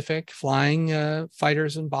Pacific, flying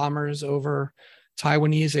fighters and bombers over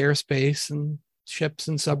Taiwanese airspace and ships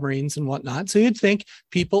and submarines and whatnot. So you'd think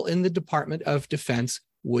people in the Department of Defense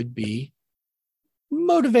would be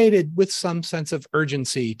motivated with some sense of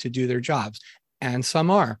urgency to do their jobs. And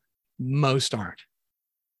some are. Most aren't.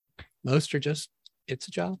 Most are just, it's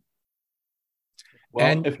a job. Well,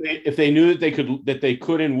 and if they knew that they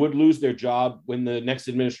could and would lose their job when the next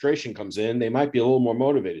administration comes in, they might be a little more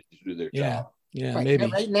motivated to do their job. Yeah, right. maybe.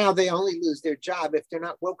 And right now, they only lose their job if they're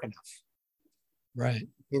not woke enough. Right.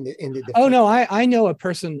 In the oh no, I know a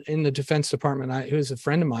person in the Defense Department who's a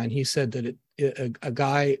friend of mine. He said that a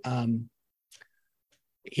guy,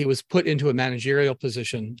 he was put into a managerial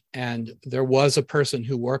position, and there was a person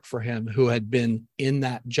who worked for him who had been in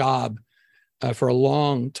that job for a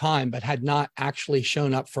long time, but had not actually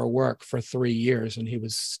shown up for work for 3 years, and he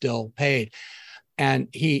was still paid. And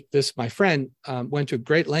my friend, went to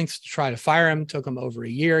great lengths to try to fire him. Took him over a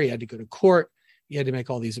year. He had to go to court. He had to make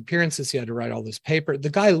all these appearances. He had to write all this paper. The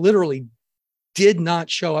guy literally did not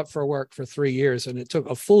show up for work for 3 years. And it took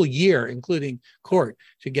a full year, including court,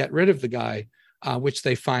 to get rid of the guy, which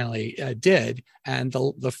they finally did. And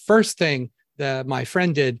the first thing that my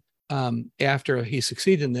friend did after he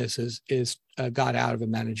succeeded in this is got out of a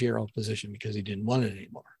managerial position because he didn't want it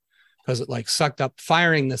anymore. Because it sucked up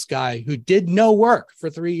firing this guy who did no work for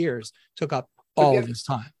 3 years, took up all of his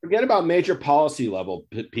time. Forget about major policy level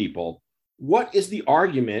people. What is the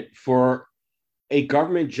argument for a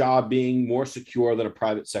government job being more secure than a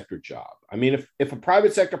private sector job? I mean, if a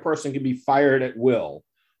private sector person can be fired at will,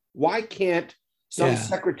 why can't some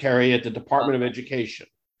secretary at the Department of Education?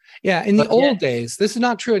 Yeah, in the old days, this is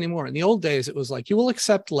not true anymore. In the old days, it was like, you will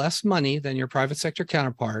accept less money than your private sector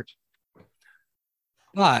counterpart,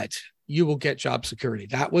 but you will get job security.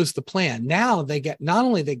 That was the plan. Now they get, not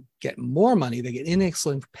only they get more money, they get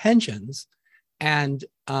inexcellent pensions and,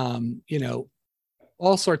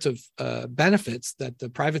 all sorts of benefits that the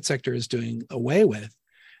private sector is doing away with.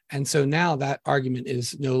 And so now that argument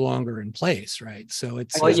is no longer in place, right? So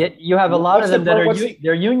it's well, you have a lot of them that are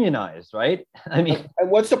they're unionized, right? I mean, and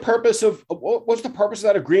what's the purpose of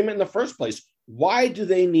that agreement in the first place? Why do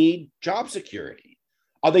they need job security?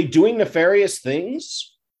 Are they doing nefarious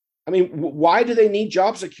things? I mean, why do they need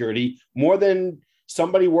job security more than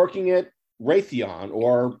somebody working at Raytheon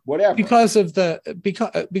or whatever? Because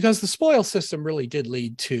the spoil system really did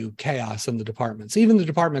lead to chaos in the departments, even the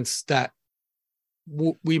departments that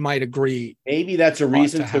we might agree. Maybe that's a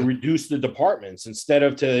reason to reduce the departments instead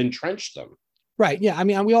of to entrench them. Right. Yeah. I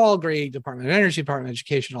mean, we all agree, Department of Energy, Department of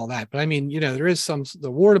Education, all that. But I mean, there is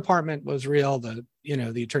the War Department was real. The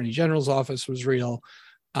Attorney General's office was real.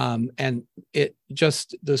 And it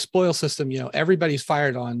just, the spoil system, everybody's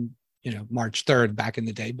fired on, March 3rd back in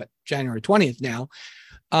the day, but January 20th now.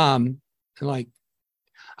 And like,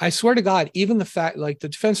 I swear to God, even the fact, like the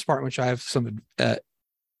Defense Department, which I have some,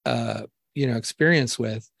 experience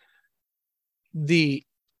with,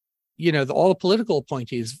 all the political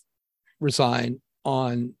appointees resign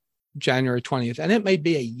on January 20th. And it may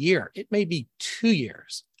be a year, it may be 2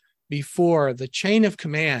 years before the chain of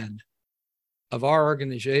command of our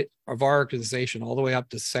organization all the way up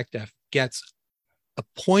to SecDef gets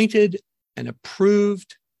appointed and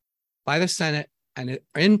approved by the Senate and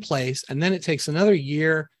in place. And then it takes another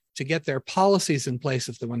year to get their policies in place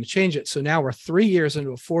if they want to change it. So now we're 3 years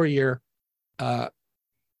into a 4-year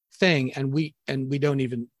thing, and we don't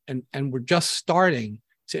even, and we're just starting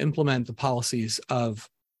to implement the policies of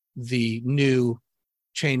the new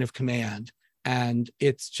chain of command. And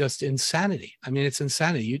it's just insanity. I mean, it's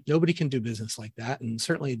insanity. Nobody can do business like that. And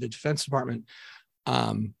certainly the Defense Department,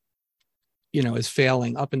 is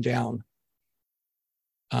failing up and down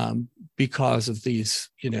because of these,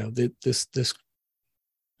 this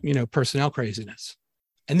personnel craziness.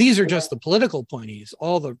 And these are just the political appointees.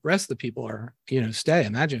 All the rest of the people are, stay.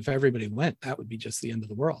 Imagine if everybody went, that would be just the end of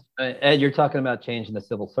the world. Ed, you're talking about changing the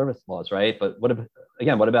civil service laws, right? But what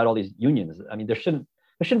about all these unions? I mean, there shouldn't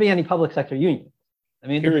be any public sector unions. I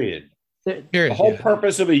mean, period. The whole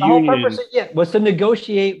purpose of a union was to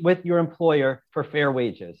negotiate with your employer for fair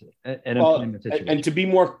wages and employment situation. And to be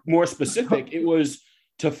more specific, it was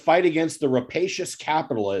to fight against the rapacious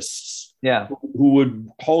capitalists who would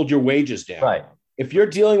hold your wages down. Right. If you're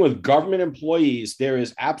dealing with government employees, there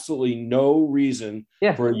is absolutely no reason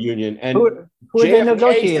for a union. And who are they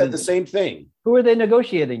negotiating? Said the same thing. Who are they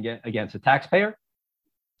negotiating against? A taxpayer?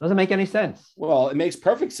 Doesn't make any sense. Well, it makes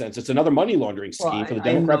perfect sense. It's another money laundering scheme for the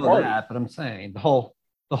Democrat Party. That, but I'm saying the whole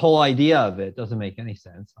idea of it doesn't make any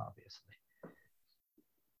sense, obviously.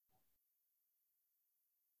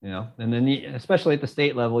 And then especially at the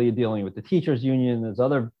state level, you're dealing with the teachers union, there's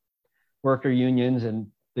other worker unions, and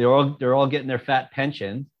they're all getting their fat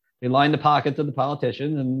pensions. They line the pockets of the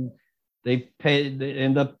politicians, and they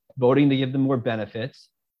end up voting to give them more benefits.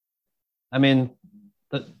 I mean,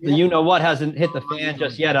 the hasn't hit the fan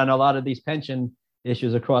just yet on a lot of these pension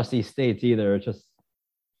issues across these states either. It's just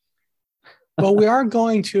well, we are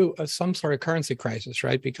going to some sort of currency crisis,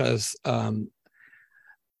 right? Because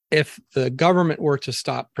if the government were to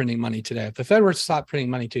stop printing money today, if the Fed were to stop printing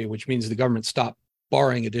money today, which means the government stopped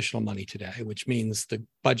borrowing additional money today, which means the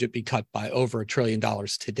budget be cut by over $1 trillion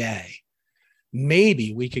today,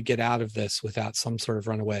 maybe we could get out of this without some sort of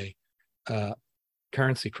runaway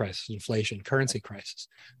currency crisis, currency crisis.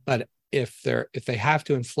 But if they have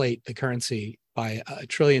to inflate the currency by $1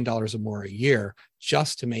 trillion or more a year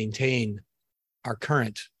just to maintain our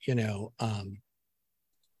current,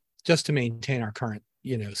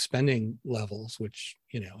 spending levels, which,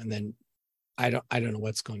 and then I don't know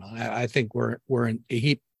what's going on. I think we're in a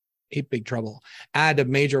heap big trouble. Add a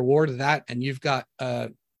major war to that, and you've got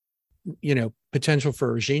potential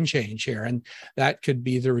for regime change here, and that could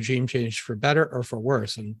be the regime change for better or for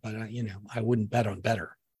worse. But I wouldn't bet on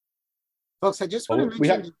better. Folks, I just want to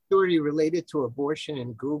mention a story related to abortion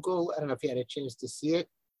in Google. I don't know if you had a chance to see it.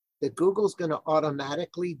 That Google's going to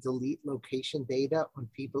automatically delete location data on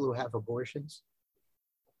people who have abortions.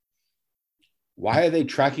 Why are they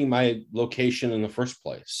tracking my location in the first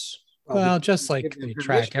place? Well, just like you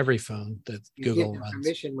track every phone that Google runs.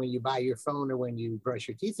 Permission when you buy your phone or when you brush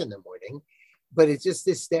your teeth in the morning. But it's just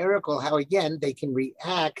hysterical how, again, they can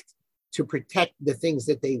react to protect the things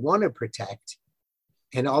that they want to protect.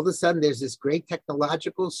 And all of a sudden, there's this great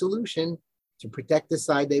technological solution to protect the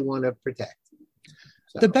side they want to protect.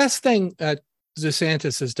 So. The best thing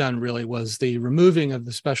DeSantis has done really was the removing of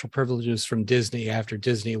the special privileges from Disney after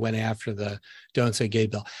Disney went after the Don't Say Gay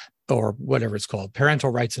bill, or whatever it's called,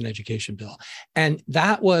 Parental Rights and Education bill. And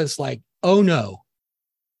that was like, oh no,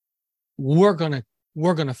 we're gonna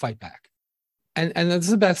fight back. And that's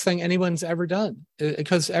the best thing anyone's ever done,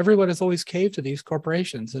 because everyone has always caved to these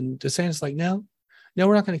corporations. And DeSantis like, no,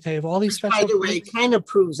 we're not going to cave. All these special. By the way, it kind of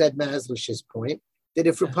proves Ed Maslish's point that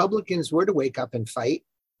if Republicans were to wake up and fight,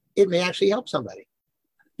 it may actually help somebody.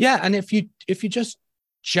 Yeah, and if you just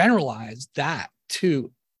generalize that to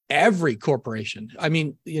every corporation, I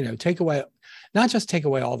mean, not just take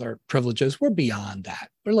away all their privileges. We're beyond that.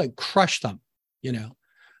 We're like crush them,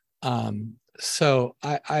 So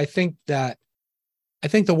I think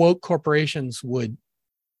the woke corporations would,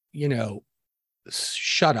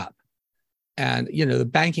 shut up. And, the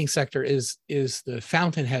banking sector is the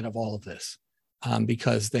fountainhead of all of this,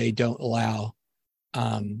 because they don't allow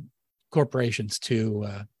corporations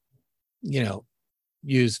to,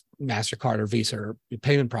 use MasterCard or Visa or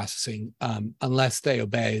payment processing unless they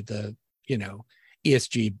obey the,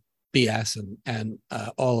 ESG BS and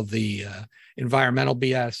all of the environmental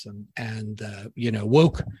BS and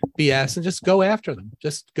woke BS, and just go after them.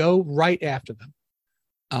 Just go right after them.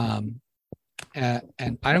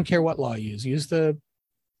 And I don't care what law you use the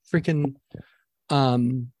freaking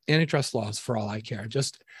antitrust laws for all I care.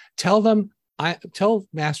 Just tell them, tell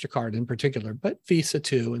MasterCard in particular, but Visa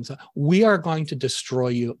too. And so we are going to destroy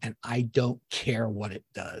you, and I don't care what it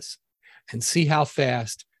does. And see how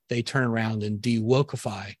fast they turn around and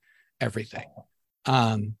de-wokeify everything.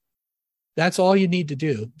 That's all you need to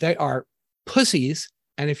do. They are pussies.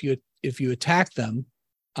 And if you attack them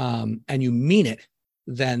and you mean it,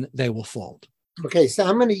 then they will fold. Okay, so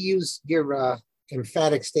I'm going to use your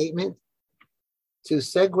emphatic statement to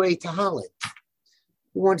segue to Holland.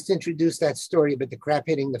 Who wants to introduce that story about the crap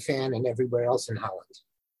hitting the fan and everywhere else in Holland?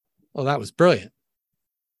 Well, that was brilliant.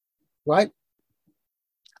 What?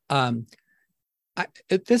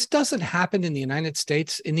 This doesn't happen in the United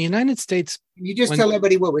States. In the United States, you just tell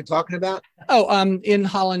everybody what we're talking about. In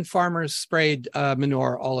Holland, farmers sprayed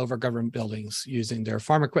manure all over government buildings using their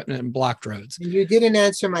farm equipment and blocked roads. You didn't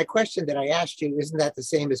answer my question that I asked you. Isn't that the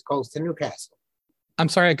same as coals to Newcastle? I'm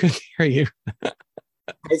sorry, I couldn't hear you.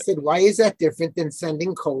 I said, why is that different than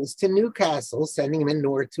sending coals to Newcastle, sending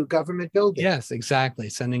manure to government buildings? Yes, exactly.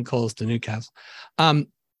 Sending coals to Newcastle.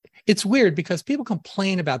 It's weird because people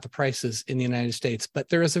complain about the prices in the United States, but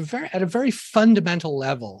there is at a very fundamental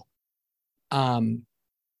level,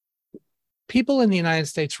 people in the United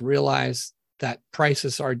States realize that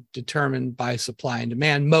prices are determined by supply and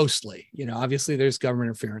demand mostly. Obviously there's government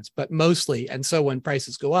interference, but mostly. And so when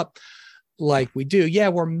prices go up, like we do,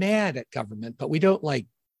 we're mad at government, but we don't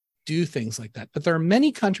do things like that. But there are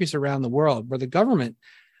many countries around the world where the government,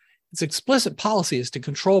 its explicit policy is to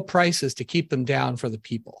control prices to keep them down for the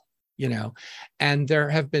people. And there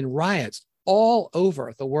have been riots all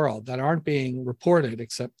over the world that aren't being reported,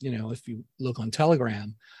 except, if you look on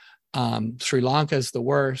Telegram. Sri Lanka is the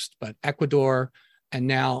worst, but Ecuador, and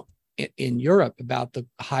now in Europe about the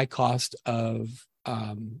high cost of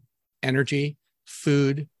energy,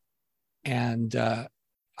 food. And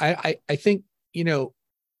I think,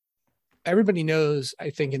 everybody knows, I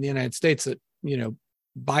think in the United States that,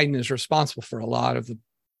 Biden is responsible for a lot of the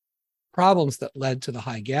problems that led to the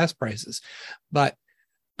high gas prices. But,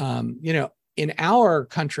 in our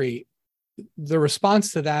country, the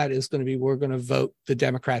response to that is going to be, we're going to vote the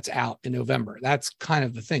Democrats out in November. That's kind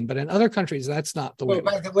of the thing. But in other countries, that's not the way.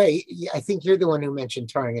 By the way, I think you're the one who mentioned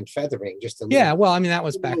tarring and feathering. Well, I mean, that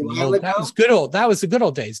was back in the old, that was good old. That was the good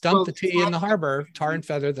old days. Dump the tea in the harbor, tar and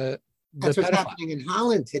feather that's what's happening in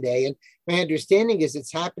Holland today. And my understanding is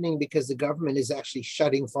it's happening because the government is actually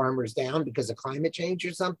shutting farmers down because of climate change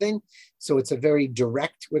or something. So it's a very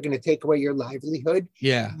direct, we're going to take away your livelihood.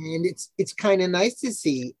 Yeah. And it's kind of nice to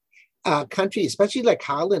see country, especially like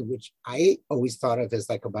Holland, which I always thought of as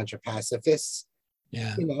like a bunch of pacifists,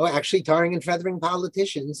 actually tarring and feathering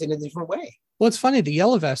politicians in a different way. Well, it's funny. The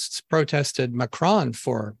Yellow Vests protested Macron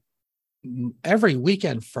for every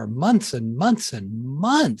weekend for months and months and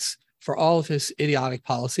months for all of his idiotic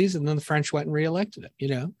policies. And then the French went and reelected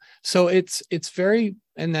it, So it's very,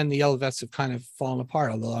 and then the Yellow Vests have kind of fallen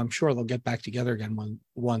apart, although I'm sure they'll get back together again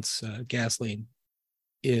once gasoline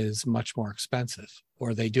is much more expensive,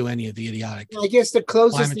 or they do any of the idiotic. I guess the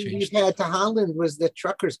closest thing we've had to Holland was the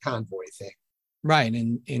truckers convoy thing. Right,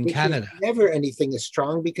 in Canada. Never anything as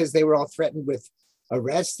strong because they were all threatened with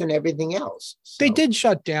arrest and everything else. So. They did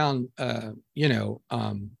shut down,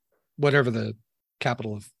 whatever the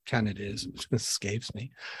capital of Canada is, which escapes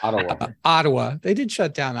me. Ottawa. Ottawa. They did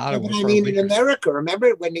shut down Yeah, Ottawa. but I mean, in America,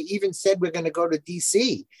 remember when they even said we're going to go to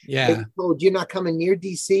DC? Yeah. They were told you're not coming near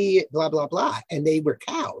DC, blah, blah, blah. And they were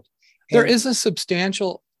cowed. There is a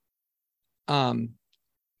substantial, I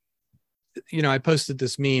posted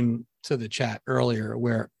this meme to the chat earlier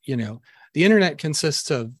where, the internet consists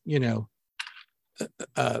of,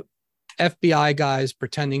 FBI guys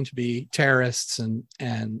pretending to be terrorists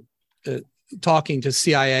and talking to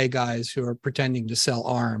CIA guys who are pretending to sell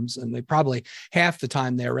arms. And they probably half the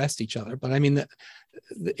time they arrest each other. But I mean,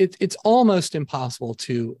 it's almost impossible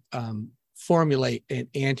to formulate an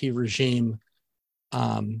anti-regime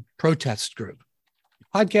protest group.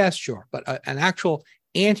 Podcast, sure, but an actual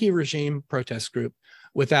anti-regime protest group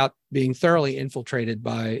without being thoroughly infiltrated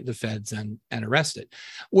by the feds and arrested.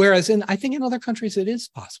 Whereas I think in other countries it is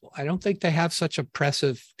possible. I don't think they have such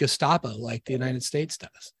oppressive Gestapo like the United States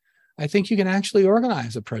does. I think you can actually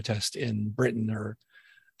organize a protest in Britain or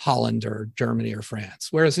Holland or Germany or France.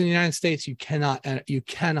 Whereas in the United States, you cannot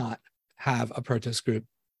have a protest group,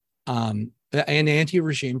 an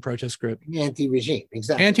anti-regime protest group. Anti-regime,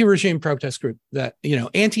 exactly. Anti-regime protest group that,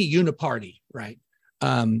 anti-uniparty, right?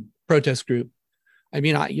 Protest group. I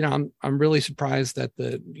mean, I'm really surprised that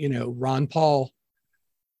the, Ron Paul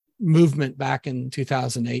movement back in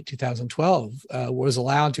 2008, 2012 was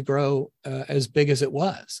allowed to grow as big as it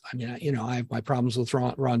was. I mean, I have my problems with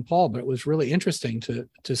Ron Paul, but it was really interesting to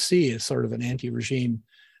see a sort of an anti-regime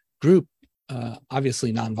group,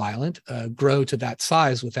 obviously nonviolent, grow to that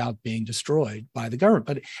size without being destroyed by the government.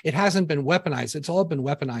 But it hasn't been weaponized. It's all been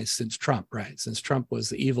weaponized since Trump, right? Since Trump was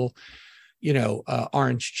the evil,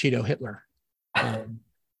 orange Cheeto Hitler.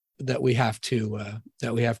 That we have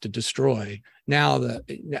to destroy now. The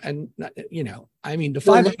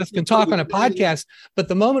five of us can talk on a podcast, but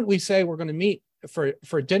the moment we say we're going to meet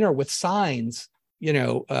for dinner with signs,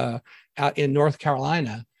 out in North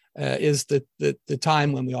Carolina, is the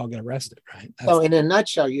time when we all get arrested, right? So, in a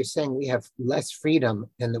nutshell, you're saying we have less freedom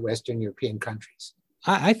in the Western European countries.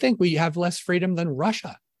 I think we have less freedom than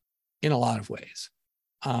Russia, in a lot of ways.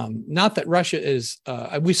 Not that Russia is,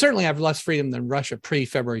 we certainly have less freedom than Russia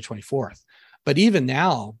pre-February 24th, but even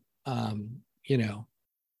now,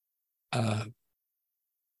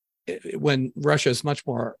 when Russia is much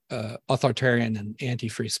more authoritarian and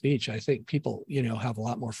anti-free speech, I think people, have a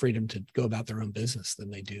lot more freedom to go about their own business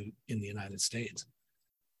than they do in the United States.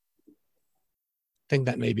 I think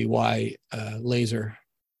that may be why Laser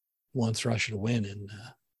wants Russia to win in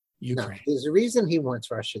Ukraine. No, there's a reason he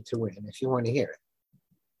wants Russia to win, if you want to hear it.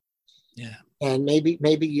 Yeah. And maybe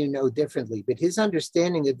differently, but his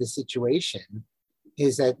understanding of the situation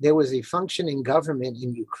is that there was a functioning government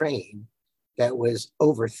in Ukraine that was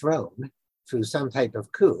overthrown through some type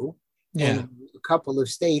of coup. Yeah. And a couple of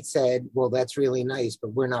states said, well, that's really nice, but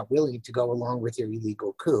we're not willing to go along with your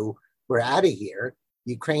illegal coup. We're out of here.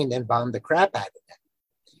 Ukraine then bombed the crap out of them.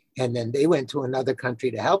 And then they went to another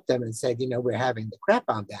country to help them and said, we're having the crap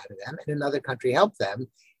bombed out of them. And another country helped them.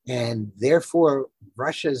 And therefore,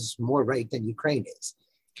 Russia's more right than Ukraine is.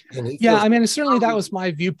 And certainly that was my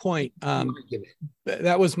viewpoint.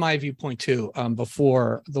 That was my viewpoint too.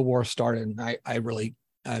 Before the war started, and I really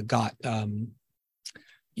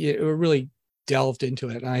really delved into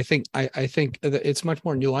it. And I think it's much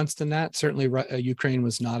more nuanced than that. Certainly, Ukraine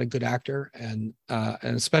was not a good actor, and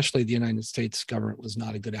especially the United States government was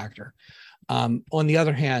not a good actor. On the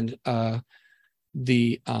other hand,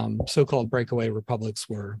 the so-called breakaway republics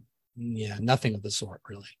were nothing of the sort,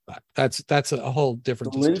 really. But that's a whole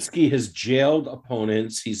different Zelensky has jailed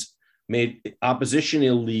opponents. He's made opposition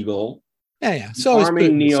illegal. Yeah. So is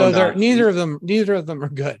Putin. So neither of them are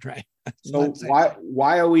good, right? So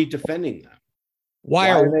why are we defending them? Why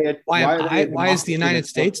is the United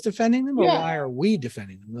States defending them, or why are we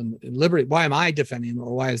defending them? Liberty. Why am I defending them,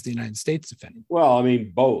 or why is the United States defending them? Well, I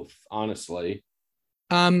mean, both, honestly.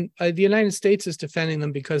 The United States is defending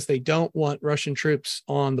them because they don't want Russian troops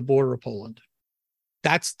on the border of Poland.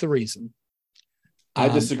 That's the reason. I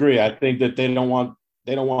disagree. I think that they don't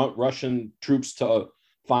want Russian troops to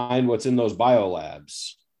find what's in those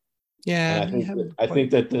biolabs. Yeah, I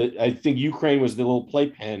think Ukraine was the little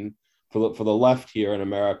playpen for the left here in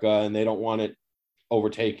America, and they don't want it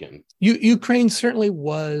overtaken. Ukraine certainly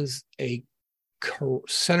was a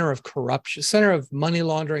center of corruption, center of money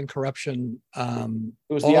laundering, corruption. It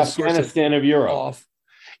was the Afghanistan of Europe.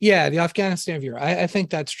 The Afghanistan of Europe. I think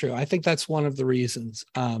that's true. I think that's one of the reasons.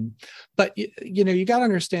 But you got to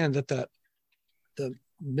understand that the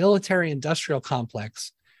military industrial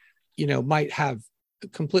complex, might have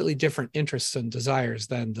completely different interests and desires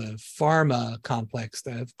than the pharma complex,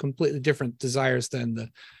 that have completely different desires than the,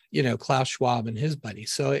 Klaus Schwab and his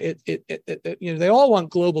buddies. So they all want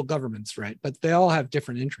global governments, right? But they all have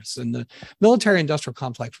different interests. And the military-industrial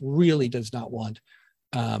complex really does not want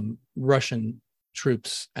Russian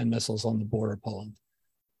troops and missiles on the border of Poland.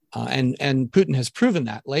 And Putin has proven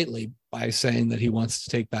that lately by saying that he wants to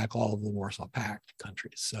take back all of the Warsaw Pact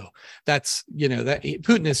countries. So that's, that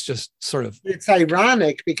Putin is just sort of. It's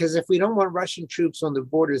ironic because if we don't want Russian troops on the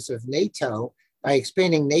borders of NATO, by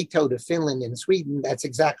expanding NATO to Finland and Sweden, that's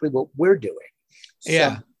exactly what we're doing. So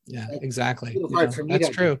yeah, exactly. That's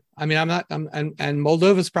true. I mean, and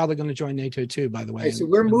Moldova's probably going to join NATO too, by the way. Okay, so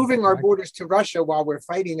we're moving our borders to Russia while we're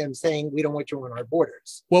fighting them, saying we don't want you on our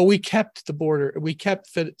borders. Well, we kept the border. We kept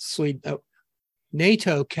Sweden.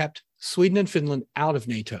 NATO kept Sweden and Finland out of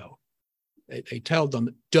NATO. They told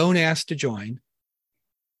them, don't ask to join.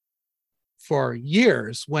 For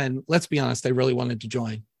years, when, let's be honest, they really wanted to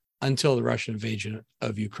join until the Russian invasion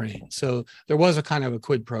of Ukraine. So there was a kind of a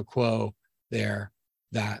quid pro quo there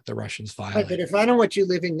that the Russians violated. But if I don't want you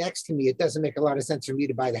living next to me, it doesn't make a lot of sense for me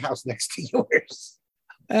to buy the house next to yours.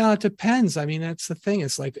 Well, it depends. I mean, that's the thing.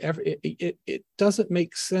 It's like it doesn't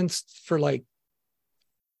make sense for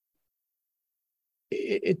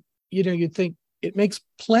you'd think it makes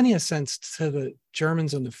plenty of sense to the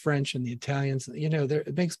Germans and the French and the Italians.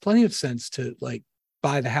 It makes plenty of sense to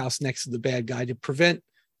buy the house next to the bad guy to prevent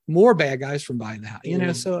more bad guys from buying the house.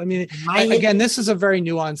 So I mean, again, this is a very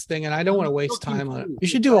nuanced thing, and I don't want to waste time on it. We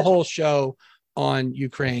should do a whole show on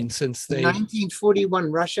Ukraine since they. In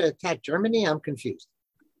 1941, Russia attacked Germany. I'm confused.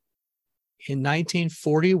 In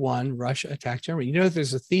 1941, Russia attacked Germany.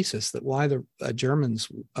 There's a thesis that why the Germans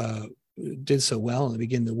did so well in the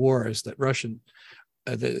beginning of the war is that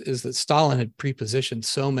that Stalin had prepositioned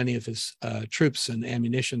so many of his troops and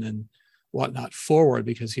ammunition and whatnot forward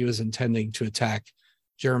because he was intending to attack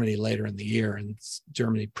Germany later in the year, and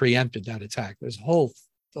Germany preempted that attack. There's the whole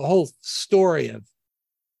story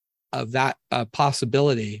of that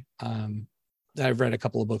possibility that I've read a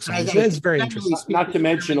couple of books on. It's very interesting. Not to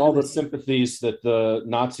mention all the sympathies that the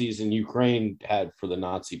Nazis in Ukraine had for the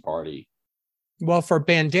Nazi Party. Well, for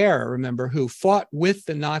Bandera, remember, who fought with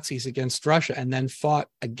the Nazis against Russia and then fought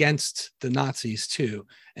against the Nazis too,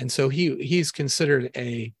 and so he's considered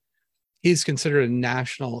a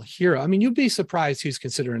national hero. I mean, you'd be surprised who's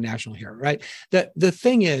considered a national hero, right? The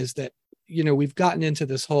thing is that, we've gotten into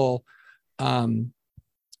this whole, Hitler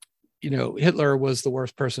was the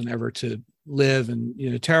worst person ever to live,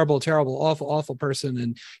 and terrible, awful person,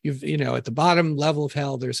 and at the bottom level of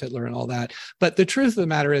hell there's Hitler and all that. But the truth of the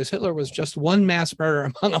matter is Hitler was just one mass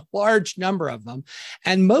murderer among a large number of them,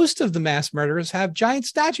 and most of the mass murderers have giant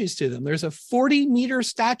statues to them. There's a 40-meter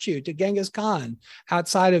statue to Genghis Khan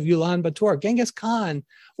outside of Ulaanbaatar. Genghis Khan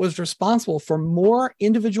was responsible for more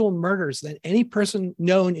individual murders than any person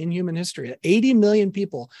known in human history. 80 million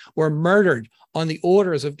people were murdered on the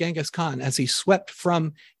orders of Genghis Khan as he swept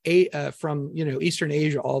from Eastern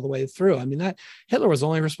Asia all the way through. I mean, that Hitler was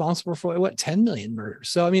only responsible for 10 million murders.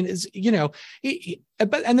 So I mean, it's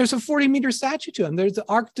and there's a 40-meter statue to him. There's the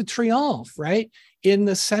Arc de Triomphe, right, in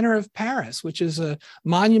the center of Paris, which is a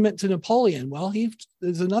monument to Napoleon. Well,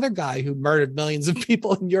 there's another guy who murdered millions of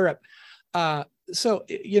people in Europe. So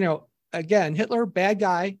again, Hitler, bad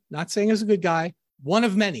guy. Not saying he's a good guy. One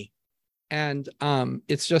of many. And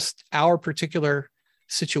it's just our particular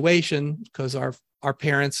situation because our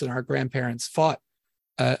parents and our grandparents fought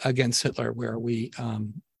against Hitler, where we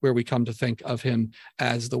come to think of him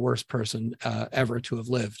as the worst person ever to have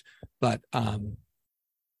lived. But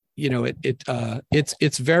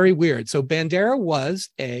it's very weird. So Bandera was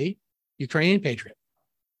a Ukrainian patriot.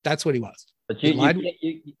 That's what he was. But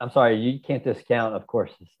I'm sorry, you can't discount, of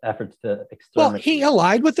course, his efforts to exterminate. Well, he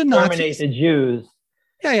allied with the Nazis. The Jews.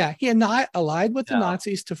 Yeah. He allied with the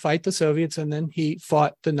Nazis to fight the Soviets, and then he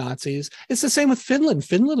fought the Nazis. It's the same with Finland.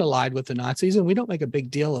 Finland allied with the Nazis, and we don't make a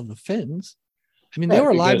big deal of the Finns. I mean, they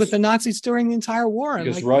were allied with the Nazis during the entire war.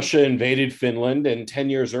 Because Russia invaded Finland, and 10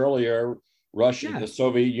 years earlier, the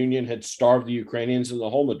Soviet Union had starved the Ukrainians in the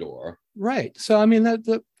Holodomor. Right. So, I mean,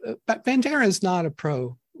 Bandera is not a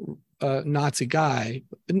pro-Nazi guy.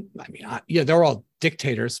 I mean, they're all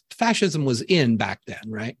dictators. Fascism was in back then,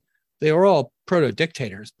 right? They were all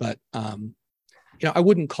proto-dictators, but I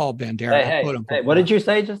wouldn't call Bandera Hey, what did you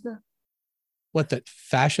say just now? What, that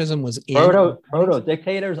fascism was in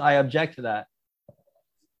proto-dictators? I object to that.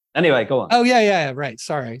 Anyway, go on. Oh yeah, right.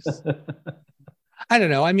 Sorry. I don't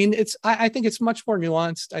know. I mean, I think it's much more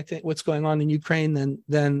nuanced. I think what's going on in Ukraine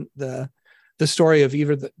than the the story of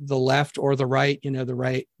either the left or the right.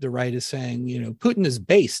 The right is saying, Putin is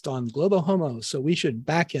based on globo homo, so we should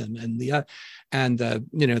back him, and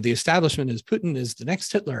the establishment is Putin is the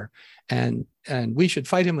next Hitler, and we should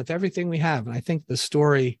fight him with everything we have. And I think the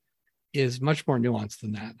story is much more nuanced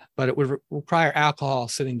than that, but it would require alcohol,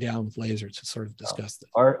 sitting down with lasers to sort of discuss this.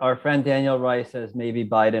 Our friend Daniel Rice says maybe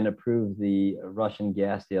Biden approved the Russian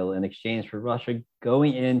gas deal in exchange for Russia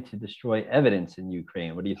going in to destroy evidence in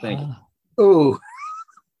Ukraine. What do you think? Oh,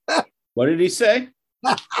 What did he say?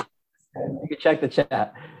 You can check the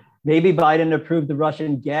chat. Maybe Biden approved the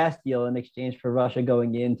Russian gas deal in exchange for Russia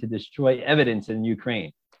going in to destroy evidence in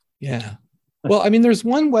Ukraine. Yeah. Well, I mean, there's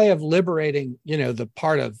one way of liberating, the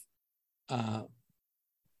part of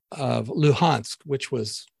Luhansk, which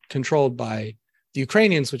was controlled by the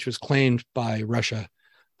Ukrainians, which was claimed by Russia,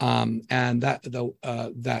 and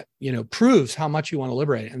that proves how much you want to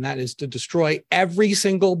liberate it, and that is to destroy every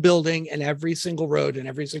single building and every single road and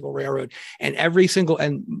every single railroad and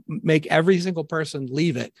make every single person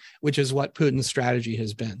leave it, which is what Putin's strategy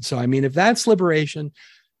has been. So, I mean, if that's liberation,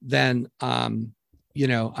 then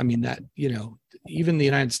even the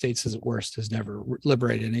United States, at worst, has never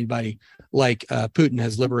liberated anybody like Putin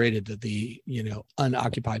has liberated the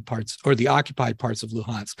unoccupied parts or the occupied parts of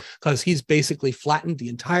Luhansk, because he's basically flattened the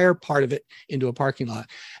entire part of it into a parking lot,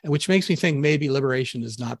 which makes me think maybe liberation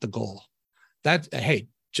is not the goal. Hey,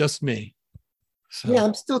 just me. So, yeah,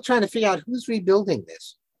 I'm still trying to figure out who's rebuilding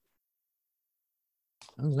this.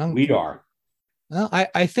 We are. Well,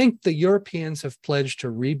 I think the Europeans have pledged to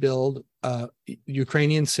rebuild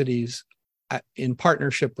Ukrainian cities in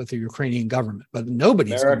partnership with the Ukrainian government, but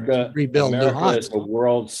nobody's going to rebuild America Luhansk. is a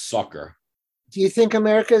world sucker. Do you think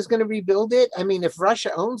America is going to rebuild it? I mean, if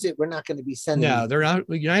Russia owns it, we're not going to be sending. No, they're not.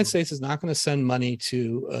 The United States is not going to send money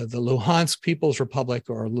to the Luhansk People's Republic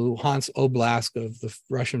or Luhansk Oblast of the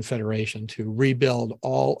Russian Federation to rebuild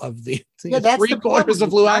all of the three-quarters of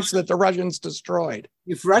Luhansk that the Russians destroyed.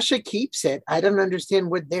 If Russia keeps it, I don't understand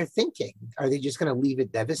what they're thinking. Are they just going to leave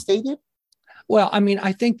it devastated? Well, I mean,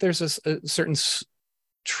 I think there's a certain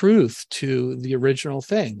truth to the original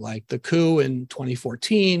thing, like the coup in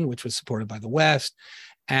 2014, which was supported by the West,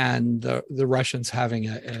 and the Russians having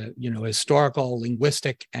a historical,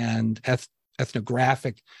 linguistic, and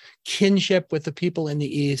ethnographic kinship with the people in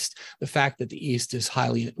the East. The fact that the East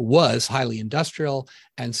was highly industrial,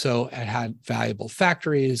 and so it had valuable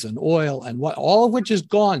factories and oil and all of which is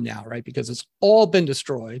gone now, right? Because it's all been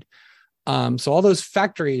destroyed. So all those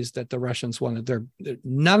factories that the Russians wanted,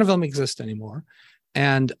 none of them exist anymore.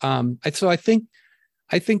 And so I think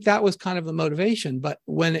that was kind of the motivation. But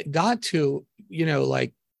when it got to,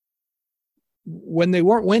 when they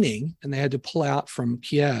weren't winning and they had to pull out from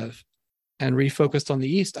Kiev and refocused on the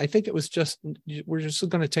East, I think it was we're just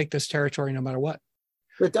going to take this territory no matter what.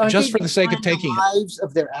 But just for the sake of taking the lives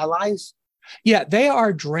of their allies? Yeah, they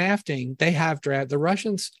are drafting. They have the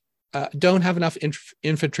Russians don't have enough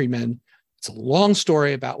infantrymen. It's a long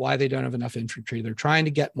story about why they don't have enough infantry. They're trying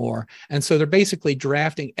to get more. And so they're basically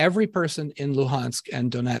drafting every person in Luhansk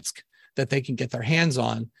and Donetsk that they can get their hands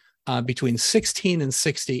on between 16 and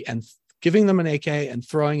 60 and giving them an AK and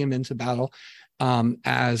throwing them into battle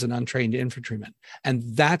as an untrained infantryman. And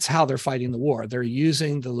that's how they're fighting the war. They're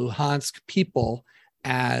using the Luhansk people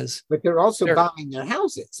But they're also bombing their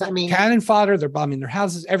houses. I mean, cannon fodder, they're bombing their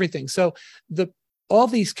houses, everything. So all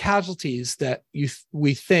these casualties that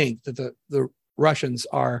we think that the Russians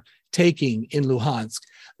are taking in Luhansk,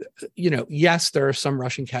 yes, there are some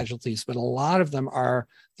Russian casualties, but a lot of them are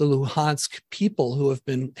the Luhansk people who have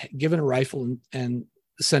been given a rifle and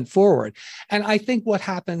sent forward. And I think what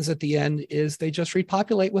happens at the end is they just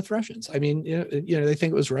repopulate with Russians. I mean, they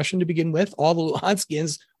think it was Russian to begin with. All the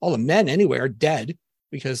Luhanskians, all the men anyway, are dead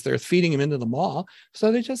because they're feeding them into the maw.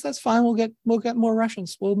 So that's fine. We'll get more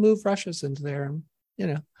Russians. We'll move Russians into there.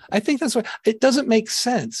 I think that's what it doesn't make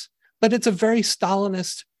sense, but it's a very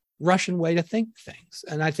Stalinist Russian way to think things.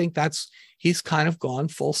 And I think he's kind of gone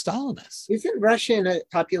full Stalinist. Isn't Russia in a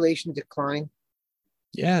population decline?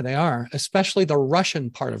 Yeah, they are, especially the Russian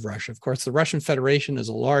part of Russia. Of course, the Russian Federation is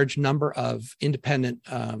a large number of independent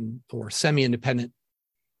or semi-independent,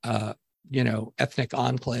 ethnic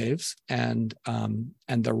enclaves, and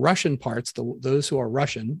the Russian parts, those who are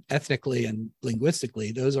Russian ethnically and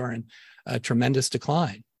linguistically, those are in a tremendous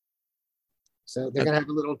decline. So they're going to have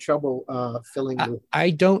a little trouble filling.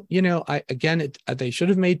 They should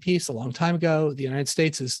have made peace a long time ago. The United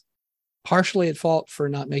States is partially at fault for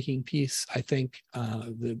not making peace. I think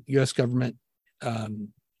the U.S. government,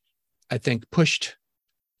 pushed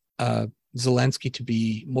Zelensky to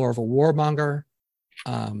be more of a warmonger.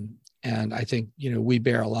 And I think, we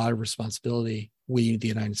bear a lot of responsibility we, the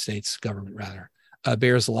United States government rather,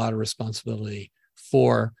 bears a lot of responsibility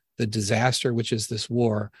for the disaster, which is this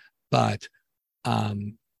war. But,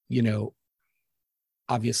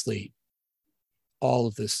 obviously all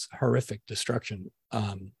of this horrific destruction,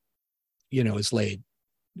 is laid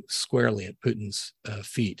squarely at Putin's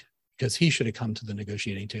feet, because he should have come to the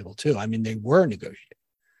negotiating table too. I mean, they were negotiating,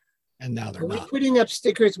 and now they're Are we not. putting up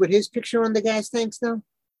stickers with his picture on the gas tanks now?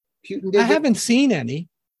 Putin did I haven't seen any.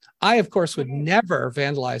 I, of course, would never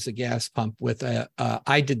vandalize a gas pump with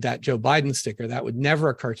I did that Joe Biden sticker. That would never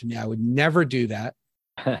occur to me. I would never do that.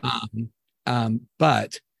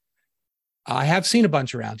 But I have seen a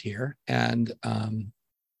bunch around here, and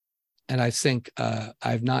I think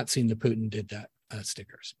I've not seen the Putin did that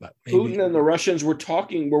stickers. But maybe. Putin and the Russians were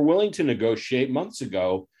willing to negotiate months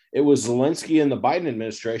ago. It was Zelensky and the Biden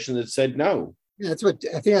administration that said no. Yeah, that's what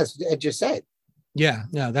I think I just said. Yeah,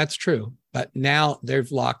 no, that's true. But now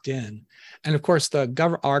they've locked in, and of course, the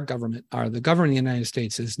government of the United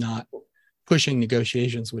States is not pushing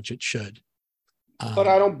negotiations, which it should. But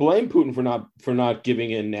I don't blame Putin for not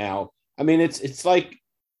giving in now. I mean, it's like,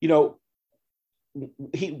 the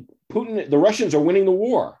Russians are winning the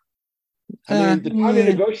war. I mean, the time to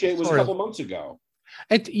negotiate was a couple months ago.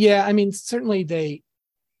 Certainly they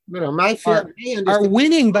my are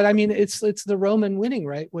winning, but I mean, it's the Roman winning,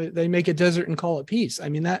 right? They make a desert and call it peace. I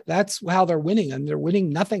mean, that's how they're winning, and they're winning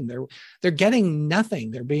nothing. They're getting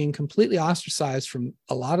nothing. They're being completely ostracized from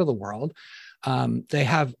a lot of the world. They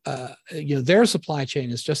have, their supply chain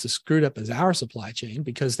is just as screwed up as our supply chain,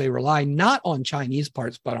 because they rely not on Chinese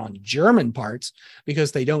parts, but on German parts,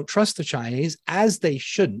 because they don't trust the Chinese, as they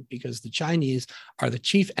shouldn't, because the Chinese are the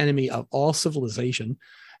chief enemy of all civilization.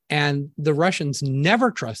 And the Russians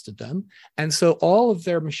never trusted them. And so all of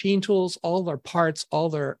their machine tools, all their parts, all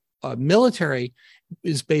their military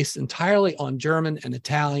is based entirely on German and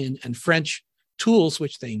Italian and French tools,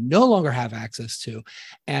 which they no longer have access to.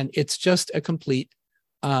 And it's just a complete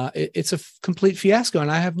fiasco.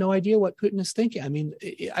 And I have no idea what Putin is thinking. I mean,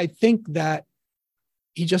 I think that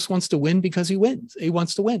he just wants to win because he wins. He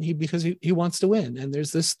wants to win because he wants to win. And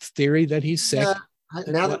there's this theory that he's sick.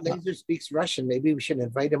 Now that Laser speaks Russian, maybe we should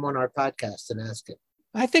invite him on our podcast and ask him.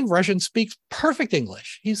 I think Russian speaks perfect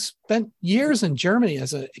English. He's spent years in Germany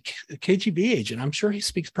as a KGB agent. I'm sure he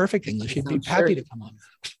speaks perfect English. He'd be happy to come on.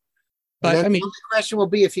 But I mean, the question will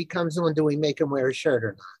be, if he comes on, do we make him wear a shirt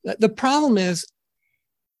or not? The problem is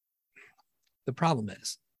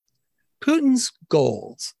Putin's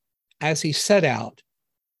goals, as he set out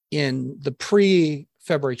in the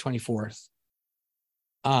pre-February 24th,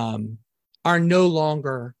 are no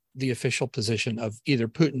longer the official position of either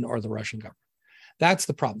Putin or the Russian government. That's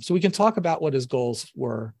the problem. So we can talk about what his goals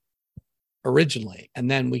were originally, and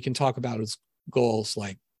then we can talk about his goals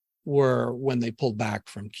were when they pulled back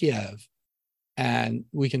from Kiev, and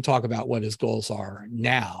we can talk about what his goals are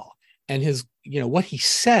now. And his, what he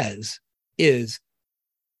says is,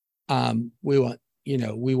 we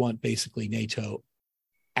want basically NATO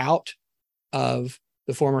out of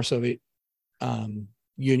the former Soviet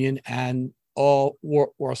Union and all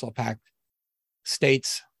Warsaw Pact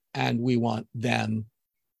states, and we want them,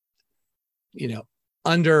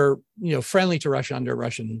 under, friendly to Russia, under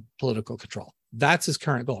Russian political control. That's his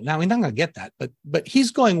current goal. Now, he's not going to get that, but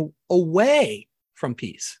he's going away from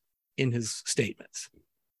peace in his statements.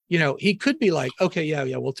 He could be like, okay,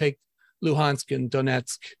 yeah, we'll take Luhansk and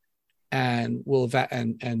Donetsk, and we'll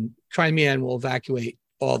and Crimea, and we'll evacuate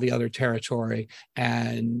all the other territory,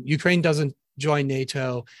 and Ukraine doesn't join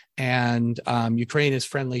NATO, and Ukraine is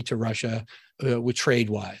friendly to Russia with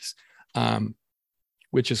trade-wise,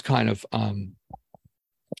 which is kind of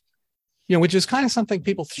something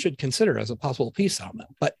people should consider as a possible peace settlement.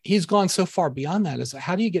 But he's gone so far beyond that. Is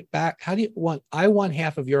how do you get back? I want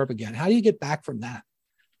half of Europe again. How do you get back from that?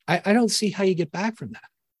 I don't see how you get back from that.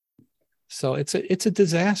 So it's a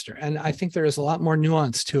disaster. And I think there is a lot more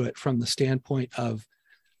nuance to it from the standpoint of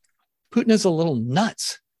Putin is a little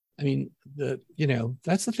nuts. I mean,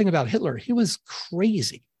 that's the thing about Hitler. He was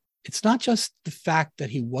crazy. It's not just the fact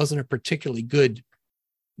that he wasn't a particularly good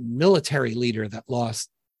military leader that lost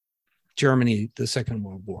Germany the Second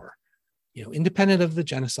World War, independent of the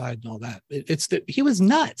genocide and all that. It's that he was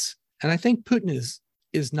nuts. And I think Putin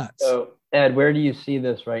is nuts. So, Ed, where do you see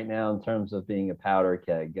this right now in terms of being a powder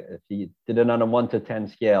keg? If you did it on a 1 to 10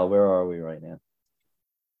 scale, where are we right now?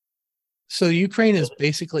 So Ukraine is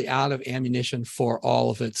basically out of ammunition for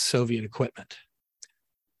all of its Soviet equipment.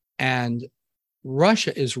 And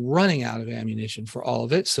Russia is running out of ammunition for all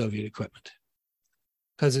of its Soviet equipment,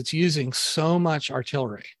 because it's using so much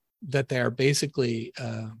artillery that they are basically,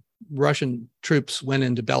 Russian troops went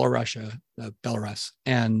into Belarus,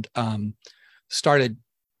 and started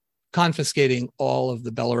confiscating all of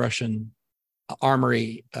the Belarusian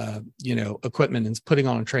armory, equipment and putting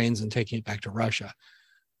on trains and taking it back to Russia.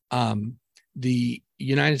 The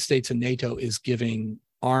United States and NATO is giving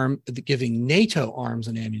NATO arms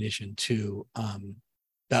and ammunition to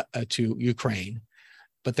Ukraine,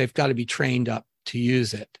 but they've got to be trained up to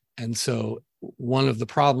use it. And so one of the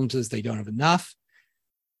problems is they don't have enough.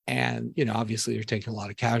 And, obviously they're taking a lot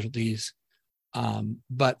of casualties.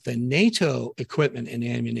 But the NATO equipment and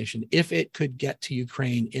ammunition, if it could get to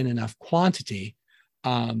Ukraine in enough quantity,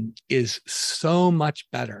 is so much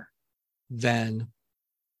better than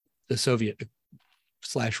the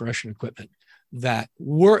Soviet/Russian equipment, that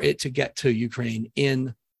were it to get to Ukraine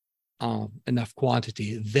in enough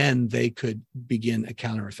quantity, then they could begin a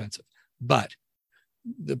counteroffensive. But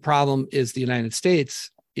the problem is the United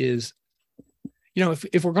States is, if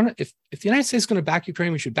the United States is going to back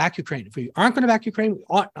Ukraine, we should back Ukraine. If we aren't going to back Ukraine, we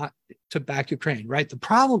ought not to back Ukraine, right? The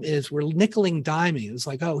problem is we're nickeling diming. It's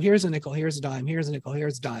like, oh, here's a nickel, here's a dime, here's a nickel,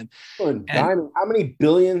 here's a dime. How many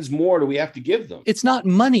billions more do we have to give them? It's not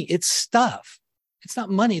money, it's stuff. It's not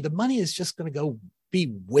money. The money is just going to go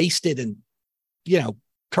be wasted in,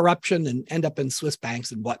 corruption and end up in Swiss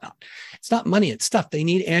banks and whatnot. It's not money, it's stuff. They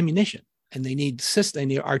need ammunition, and they need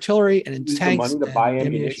artillery and tanks. The money to buy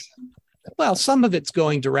ammunition. Well, some of it's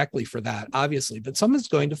going directly for that, obviously, but some is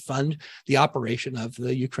going to fund the operation of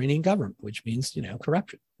the Ukrainian government, which means,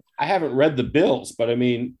 corruption. I haven't read the bills, but I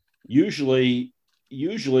mean, usually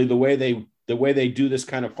the way they do this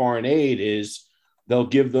kind of foreign aid is they'll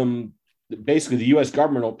give them, basically the U.S.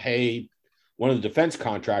 government will pay one of the defense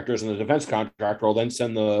contractors, and the defense contractor will then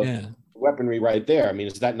send the weaponry right there. I mean,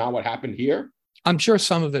 is that not what happened here? I'm sure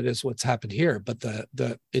some of it is what's happened here, but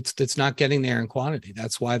it's not getting there in quantity.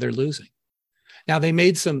 That's why they're losing. Now, they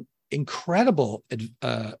made some incredible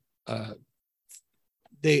there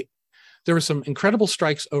were some incredible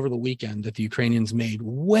strikes over the weekend that the Ukrainians made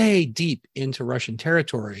way deep into Russian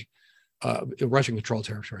territory, Russian controlled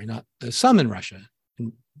territory, not some in Russia,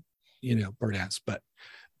 Berdansk, but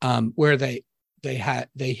where they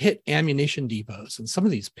hit ammunition depots, and some of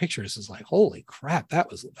these pictures is like, holy crap,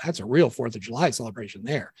 that's a real 4th of July celebration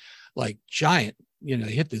there. Like giant, they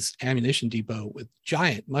hit this ammunition depot with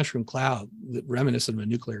giant mushroom cloud reminiscent of a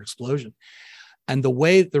nuclear explosion. And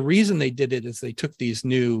the reason they did it is they took these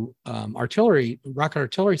new rocket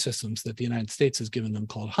artillery systems that the United States has given them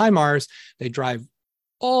called HIMARS. They drive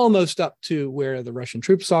almost up to where the Russian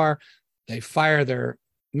troops are. They fire their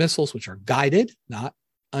missiles, which are guided, not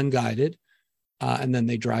unguided. And then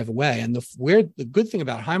they drive away. And the good thing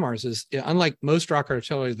about HIMARS is, unlike most rocket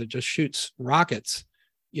artillery that just shoots rockets,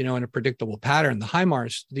 in a predictable pattern, the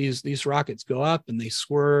HIMARS, these rockets go up and they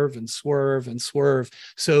swerve and swerve and swerve.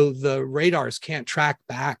 So the radars can't track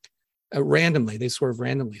back randomly. They swerve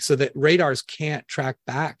randomly, so that radars can't track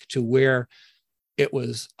back to where it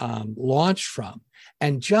was launched from.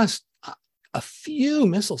 And just a few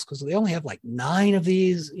missiles, because they only have like 9 of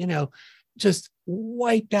these, just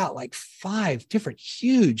wiped out like 5 different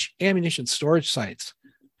huge ammunition storage sites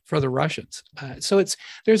for the Russians. So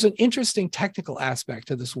there's an interesting technical aspect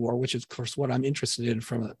to this war, which is, of course, what I'm interested in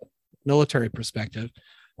from a military perspective,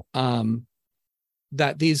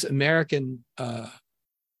 that this American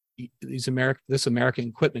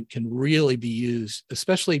equipment can really be used,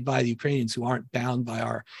 especially by the Ukrainians who aren't bound by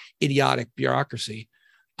our idiotic bureaucracy,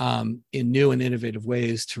 in new and innovative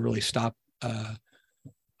ways to really stop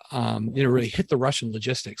really hit the Russian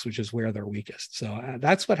logistics, which is where they're weakest. So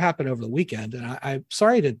that's what happened over the weekend. And I'm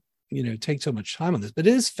sorry to, take so much time on this, but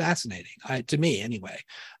it is fascinating, to me anyway,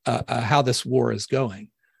 how this war is going.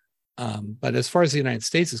 But as far as the United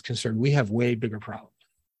States is concerned, we have way bigger problems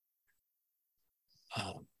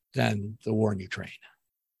than the war in Ukraine.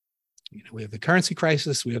 We have the currency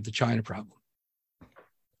crisis, we have the China problem.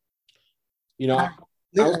 I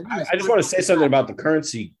just want to say something about the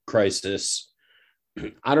currency crisis.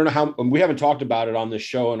 I don't know how, we haven't talked about it on this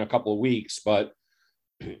show in a couple of weeks, but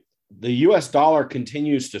the US dollar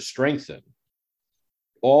continues to strengthen.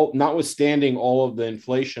 Notwithstanding all of the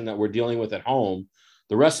inflation that we're dealing with at home,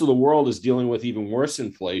 the rest of the world is dealing with even worse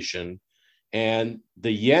inflation. And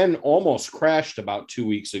the yen almost crashed about 2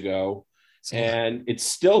 weeks ago, and it's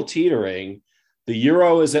still teetering. The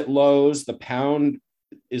euro is at lows. The pound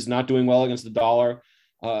is not doing well against the dollar.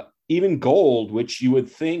 Even gold, which you would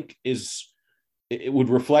think it would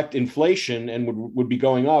reflect inflation and would be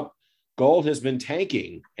going up, gold has been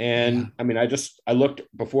tanking. And I mean, I looked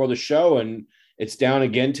before the show and it's down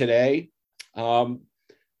again today.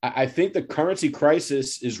 I think the currency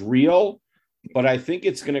crisis is real, but I think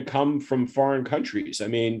it's going to come from foreign countries. I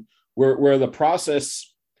mean, where the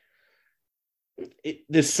process,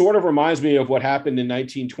 this sort of reminds me of what happened in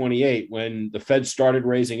 1928 when the Fed started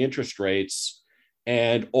raising interest rates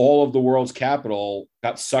and all of the world's capital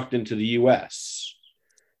got sucked into the US.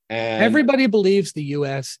 And everybody believes the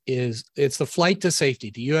US it's the flight to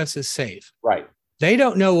safety. The US is safe. right. They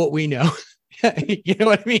don't know what we know. You know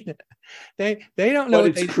what I mean? They don't know.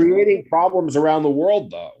 But it's creating problems around the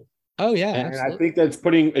world, though. Oh yeah, and absolutely. I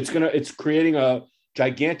think it's creating a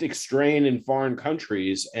gigantic strain in foreign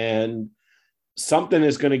countries, and something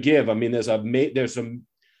is going to give. I mean, there's a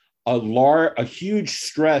huge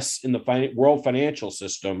stress in the world financial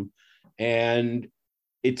system, and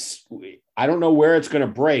I don't know where it's going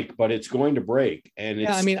to break, but it's going to break. And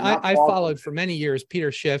it's I mean, I followed for many years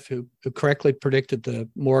Peter Schiff, who correctly predicted the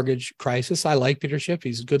mortgage crisis. I like Peter Schiff.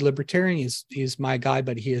 He's a good libertarian. He's my guy,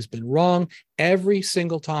 but he has been wrong every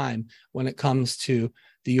single time when it comes to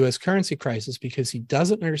the U.S. currency crisis, because he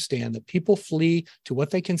doesn't understand that people flee to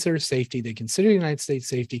what they consider safety. They consider the United States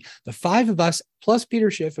safety. The five of us, plus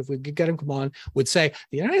Peter Schiff, if we could get him come on, would say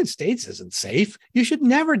the United States isn't safe. You should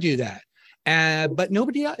never do that. But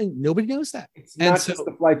nobody knows that. It's not just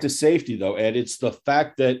the flight to safety, though, Ed. It's the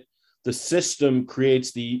fact that the system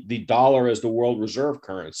creates the dollar as the world reserve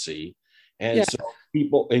currency. And so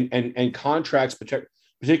people and contracts,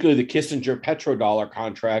 particularly the Kissinger petrodollar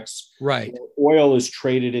contracts, right? Oil is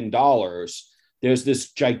traded in dollars. There's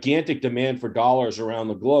this gigantic demand for dollars around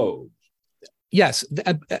the globe. Yes.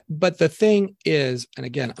 But the thing is, and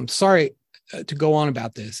again, I'm sorry to go on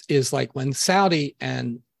about this, is like when Saudi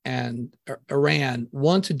and Iran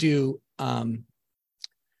want to do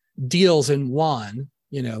deals in yuan,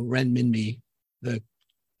 renminbi, the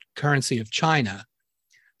currency of China,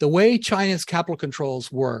 the way China's capital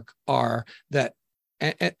controls work are that,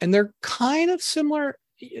 and they're kind of similar,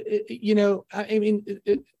 I mean,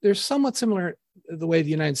 they're somewhat similar the way the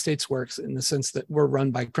United States works in the sense that we're run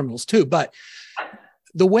by criminals too. But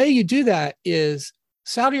the way you do that is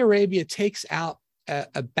Saudi Arabia takes out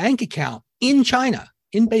a bank account in China,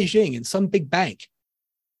 in Beijing, in some big bank,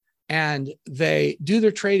 and they do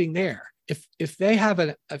their trading there. If they have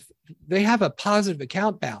a positive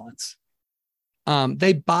account balance,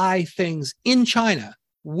 they buy things in China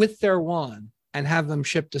with their yuan and have them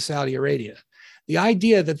shipped to Saudi Arabia. The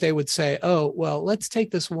idea that they would say, oh, well, let's take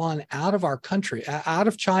this yuan out of our country, out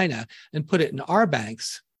of China, and put it in our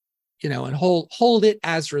banks, and hold it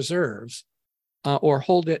as reserves. Or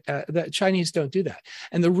hold it. The Chinese don't do that.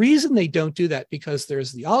 And the reason they don't do that, because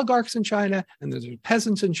there's the oligarchs in China and there's the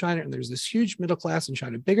peasants in China and there's this huge middle class in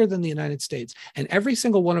China, bigger than the United States. And every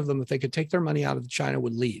single one of them, if they could take their money out of China,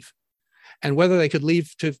 would leave. And whether they could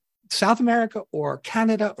leave to South America or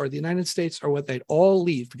Canada or the United States, or what, they'd all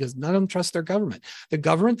leave because none of them trust their government. The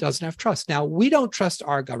government doesn't have trust. Now, we don't trust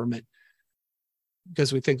our government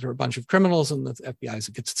because we think they're a bunch of criminals and the FBI is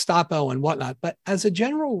a Gestapo and whatnot. But as a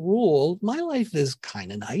general rule, my life is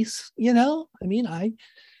kind of nice. I mean, I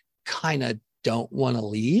kind of don't want to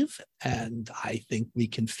leave, and I think we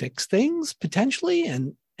can fix things potentially.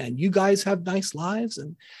 And you guys have nice lives.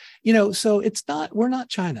 And, so we're not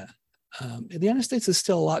China. The United States is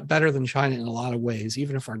still a lot better than China in a lot of ways,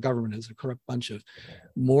 even if our government is a corrupt bunch of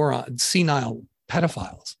morons, senile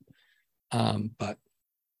pedophiles. But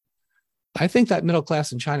I think that middle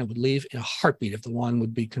class in China would leave in a heartbeat if the yuan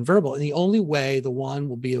would be convertible. And the only way the yuan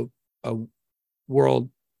will be a world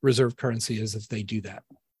reserve currency is if they do that.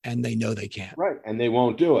 And they know they can't. Right. And they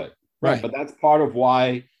won't do it. Right. But that's part of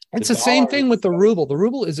why. It's the same thing with the ruble. The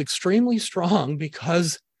ruble is extremely strong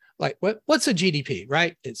because, like, what's a GDP,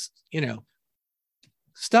 right? It's,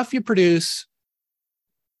 stuff you produce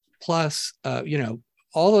plus,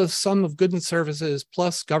 all the sum of goods and services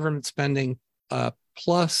plus government spending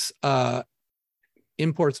plus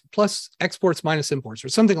imports plus exports minus imports, or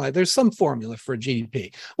something like that. There's some formula for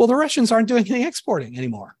GDP. Well, the Russians aren't doing any exporting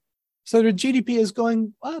anymore, so their GDP is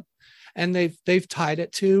going up, and they've tied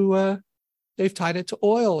it to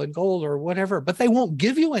oil and gold or whatever. But they won't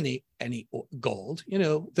give you any gold.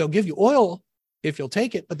 They'll give you oil if you'll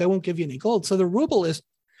take it, but they won't give you any gold. So the ruble is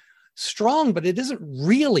strong, but it isn't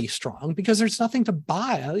really strong because there's nothing to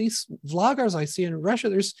buy. At least vloggers I see in Russia,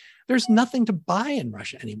 there's nothing to buy in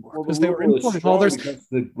Russia anymore because they were importing all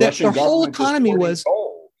their whole economy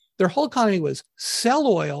was sell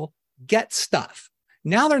oil, get stuff.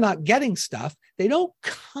 Now they're not getting stuff. They don't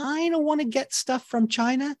kind of want to get stuff from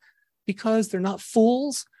China because they're not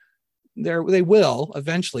fools. They will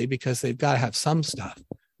eventually because they've got to have some stuff.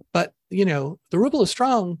 But the ruble is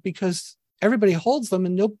strong because everybody holds them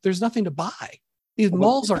and there's nothing to buy. These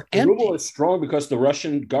malls are empty. The ruble is strong because the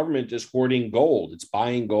Russian government is hoarding gold. It's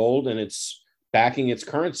buying gold and it's backing its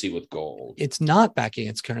currency with gold. It's not backing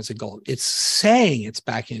its currency gold. It's saying it's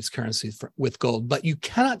backing its currency with gold, but you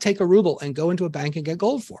cannot take a ruble and go into a bank and get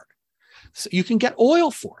gold for it. So you can get oil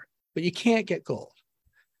for it, but you can't get gold.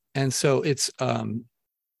 And so it's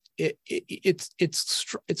if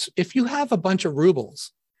you have a bunch of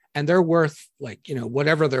rubles and they're worth like, you know,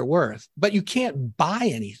 whatever they're worth, but you can't buy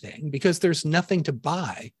anything because there's nothing to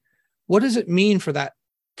buy, what does it mean for that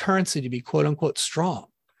currency to be quote unquote strong?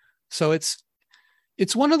 So it's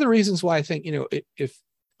one of the reasons why I think, you know, if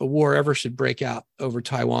a war ever should break out over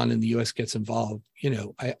Taiwan and the US gets involved, you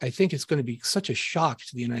know, I think it's going to be such a shock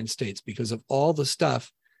to the United States because of all the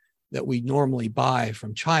stuff that we normally buy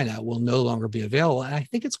from China will no longer be available. And I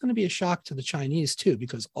think it's going to be a shock to the Chinese too,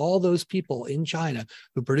 because all those people in China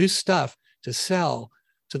who produce stuff to sell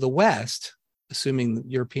to the West, assuming the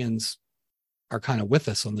Europeans are kind of with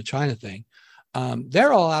us on the China thing,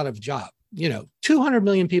 they're all out of a job. You know, 200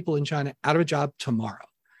 million people in China out of a job tomorrow.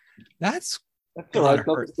 That's all right.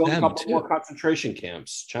 Let's build a couple more concentration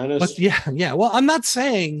camps. China's. Yeah. Well, I'm not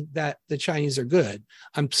saying that the Chinese are good.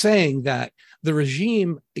 I'm saying that the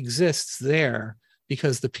regime exists there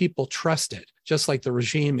because the people trust it, just like the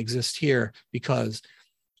regime exists here because,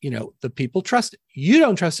 you know, the people trust it. You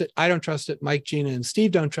don't trust it. I don't trust it. Mike, Gina, and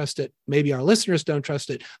Steve don't trust it. Maybe our listeners don't trust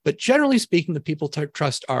it. But generally speaking, the people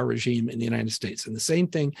trust our regime in the United States. And the same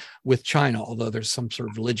thing with China, although there's some sort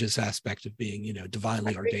of religious aspect of being, you know,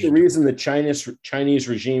 divinely ordained. The reason the Chinese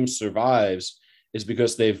regime survives is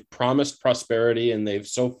because they've promised prosperity and they've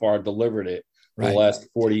so far delivered it for the last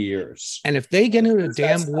 40 years. And if they get into a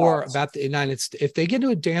damn war about the United States, if they get into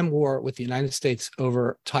a damn war with the United States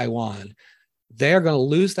over Taiwan, they're going to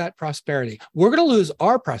lose that prosperity. We're going to lose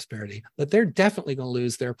our prosperity, but they're definitely going to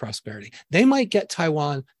lose their prosperity. They might get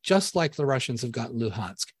Taiwan just like the Russians have gotten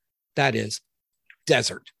Luhansk. That is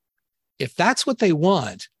desert. If that's what they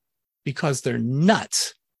want, because they're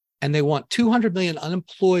nuts and they want 200 million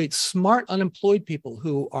unemployed, smart unemployed people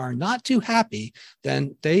who are not too happy,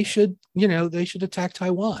 then they should, you know, they should attack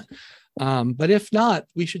Taiwan. But if not,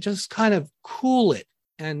 we should just kind of cool it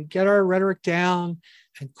and get our rhetoric down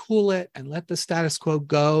and cool it and let the status quo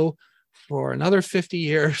go for another 50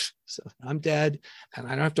 years. So I'm dead and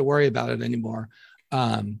I don't have to worry about it anymore.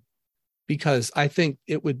 Because I think,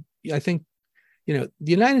 you know,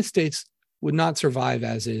 the United States would not survive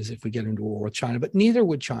as is if we get into a war with China, but neither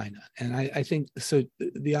would China. And I think so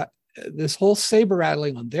this whole saber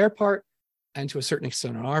rattling on their part and to a certain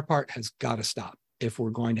extent on our part has got to stop if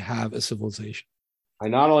we're going to have a civilization. I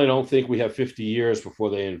not only don't think we have 50 years before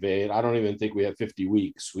they invade, I don't even think we have 50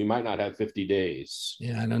 weeks. We might not have 50 days.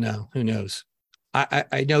 Yeah, I don't know. Who knows?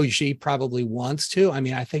 I know Xi probably wants to. I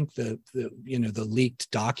mean, I think the leaked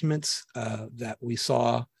documents that we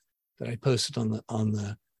saw that I posted on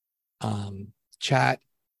the chat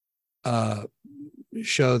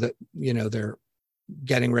show that, you know, they're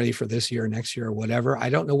getting ready for this year, next year, or whatever. I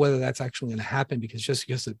don't know whether that's actually going to happen because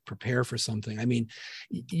to prepare for something. I mean,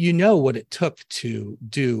 you know what it took to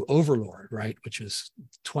do Overlord, right? Which is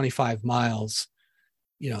 25 miles,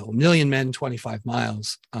 you know, 1 million men, 25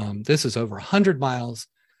 miles. This is over 100 miles.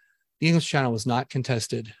 The English Channel was not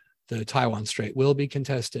contested. The Taiwan Strait will be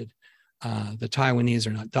contested. The Taiwanese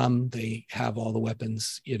are not dumb. They have all the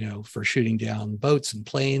weapons, you know, for shooting down boats and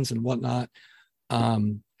planes and whatnot.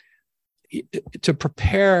 To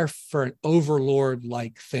prepare for an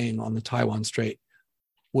overlord-like thing on the Taiwan Strait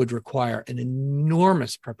would require an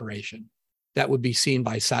enormous preparation that would be seen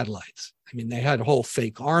by satellites. I mean, they had whole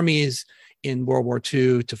fake armies in World War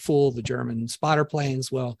II to fool the German spotter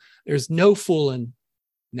planes. Well, there's no fooling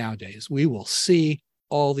nowadays. We will see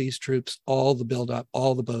all these troops, all the buildup,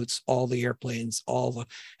 all the boats, all the airplanes, all the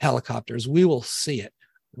helicopters. We will see it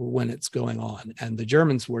when it's going on. And the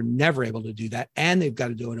Germans were never able to do that. And they've got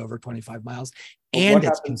to do it over 25 miles. And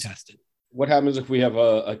it's contested. What happens if we have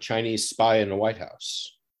a Chinese spy in the White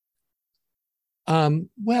House?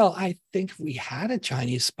 Well, I think if we had a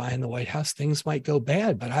Chinese spy in the White House, things might go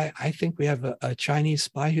bad. But I think we have a Chinese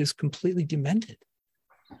spy who's completely demented.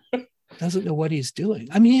 Doesn't know what he's doing.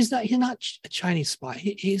 I mean, he's not a Chinese spy.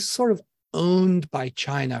 He's sort of owned by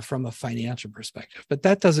China from a financial perspective. But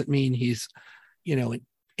that doesn't mean he's, you know,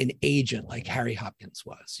 an agent like Harry Hopkins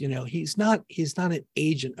was. You know, he's not an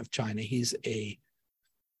agent of China. He's he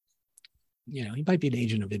might be an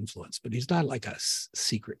agent of influence, but he's not like a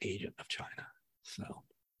secret agent of China. So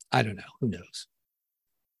I don't know. Who knows?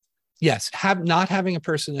 Yes, not having a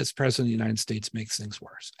person as president of the United States makes things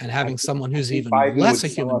worse. And having someone who's even less a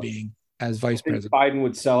human being as vice president. Biden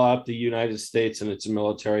would sell out the United States and its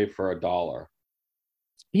military for $1.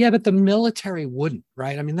 Yeah, but the military wouldn't,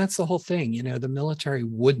 right? I mean, that's the whole thing. You know, the military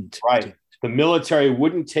wouldn't. Right. the military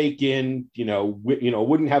wouldn't take in,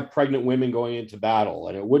 wouldn't have pregnant women going into battle,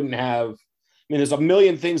 and it wouldn't have. I mean, there's a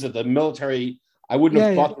million things that the military I wouldn't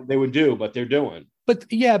have thought that they would do, but they're doing. But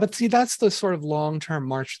see, that's the sort of long-term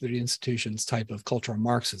march through the institutions type of cultural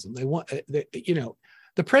Marxism. They want,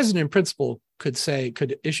 the president in principle could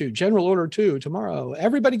issue General Order 2 tomorrow.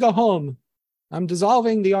 Everybody go home. I'm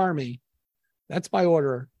dissolving the army. That's my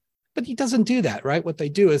order. But he doesn't do that, right? What they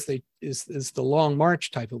do is is the long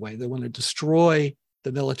march type of way. They want to destroy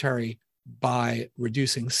the military by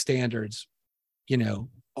reducing standards,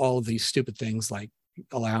 all of these stupid things like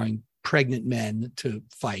allowing pregnant men to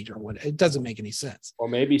fight or what. It doesn't make any sense. Or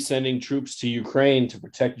maybe sending troops to Ukraine to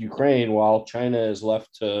protect Ukraine while China is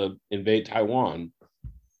left to invade Taiwan.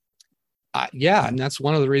 Yeah, and that's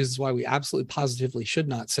one of the reasons why we absolutely positively should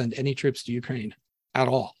not send any troops to Ukraine at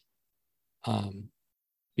all.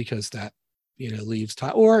 Because that, leaves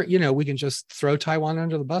or, we can just throw Taiwan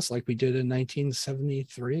under the bus like we did in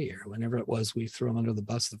 1973 or whenever it was we threw them under the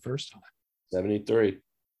bus the first time. 73.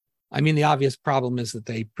 I mean, the obvious problem is that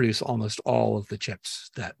they produce almost all of the chips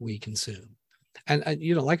that we consume. And,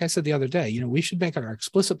 like I said the other day, we should make our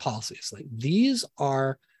explicit policies. Like, these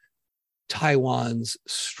are Taiwan's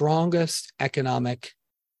strongest economic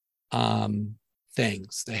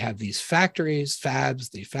things. They have these factories, fabs,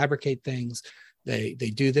 they fabricate things. They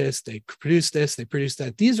do this, they produce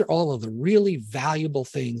that. These are all of the really valuable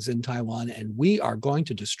things in Taiwan, and we are going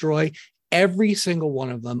to destroy every single one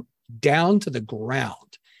of them down to the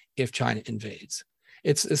ground if China invades.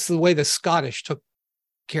 It's the way the Scottish took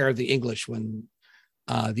care of the English when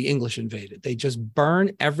the English invaded. They just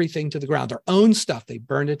burn everything to the ground. Their own stuff, they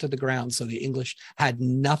burned it to the ground, so the English had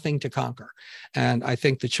nothing to conquer. And I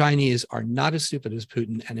think the Chinese are not as stupid as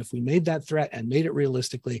Putin. And if we made that threat and made it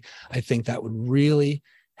realistically, I think that would really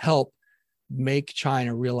help make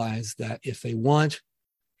China realize that if they want,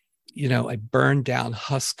 a burned down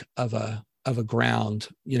husk of a ground,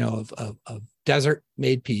 of desert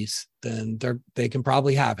made peace, then they can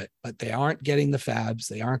probably have it, but they aren't getting the fabs,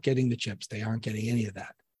 they aren't getting the chips, they aren't getting any of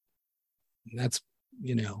that. And that's,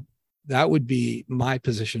 that would be my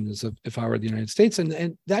position as if I were the United States,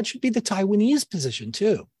 and that should be the Taiwanese position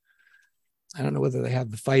too. I don't know whether they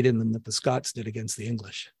have the fight in them that the Scots did against the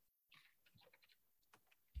English.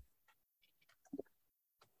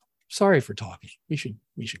 Sorry for talking. We should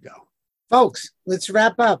go. Folks, let's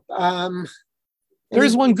wrap up. There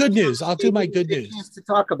is one good news. I'll do my good news. To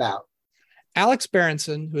talk about. Alex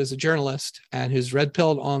Berenson, who is a journalist and who's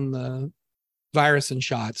red-pilled on the virus and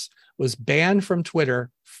shots, was banned from Twitter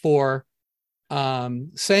for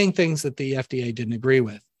saying things that the FDA didn't agree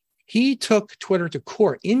with. He took Twitter to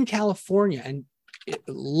court in California and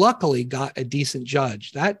luckily got a decent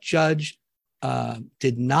judge. That judge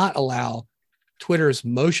did not allow Twitter's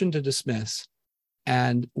motion to dismiss,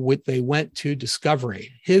 and they went to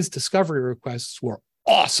discovery. His discovery requests were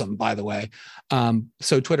awesome, by the way.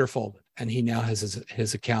 So Twitter folded, and he now has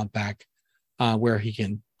his account back where he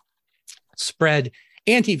can spread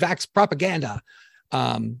anti-vax propaganda.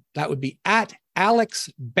 That would be at Alex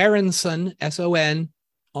Berenson, S-O-N,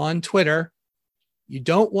 on Twitter. You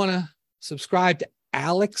don't want to subscribe to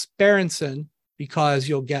Alex Berenson because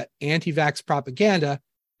you'll get anti-vax propaganda,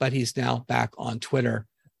 but he's now back on Twitter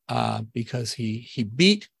because he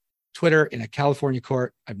beat Twitter in a California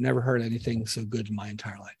court. I've never heard anything so good in my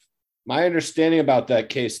entire life. My understanding about that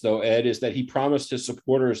case, though, Ed, is that he promised his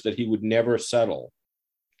supporters that he would never settle.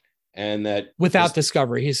 And that without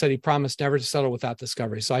discovery, he said he promised never to settle without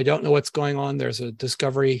discovery. So I don't know what's going on. There's a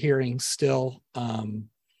discovery hearing still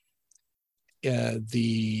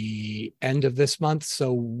the end of this month.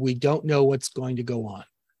 So we don't know what's going to go on.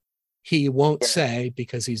 He won't say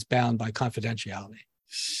because he's bound by confidentiality.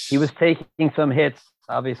 He was taking some hits,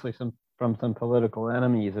 obviously from some political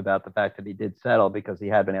enemies about the fact that he did settle because he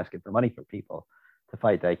had been asking for money for people to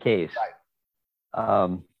fight that case.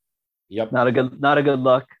 Yep. Not a good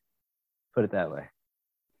look. Put it that way.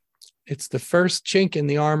 It's the first chink in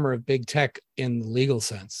the armor of big tech in the legal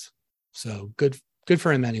sense. So good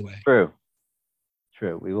for him anyway. True.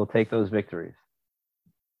 We will take those victories.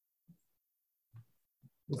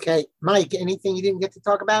 Okay, Mike, anything you didn't get to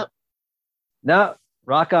talk about? No,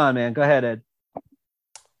 rock on, man. Go ahead, Ed.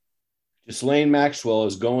 Ghislaine Maxwell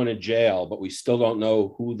is going to jail, but we still don't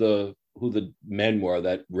know who the men were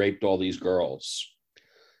that raped all these girls.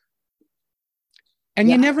 And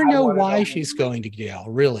you never know why she's going to jail,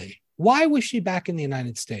 really. Why was she back in the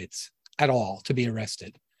United States at all to be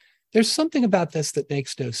arrested? There's something about this that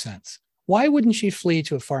makes no sense. Why wouldn't she flee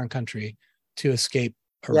to a foreign country to escape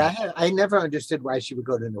arrest? Yeah, I never understood why she would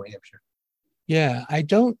go to New Hampshire. Yeah, I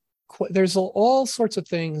don't. There's all sorts of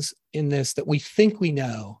things in this that we think we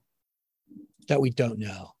know, that we don't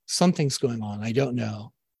know. Something's going on. I don't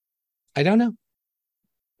know. I don't know.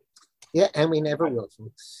 Yeah, and we never will,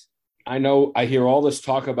 folks. I know I hear all this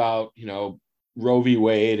talk about, Roe v.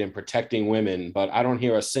 Wade and protecting women, but I don't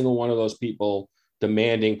hear a single one of those people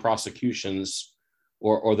demanding prosecutions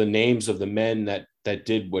or the names of the men that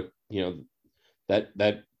did what,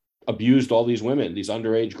 that abused all these women, these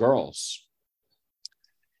underage girls.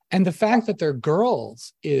 And the fact that they're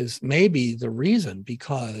girls is maybe the reason,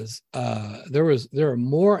 because there are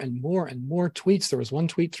more and more and more tweets. There was one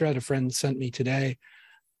tweet thread a friend sent me today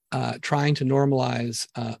trying to normalize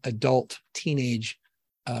adult teenage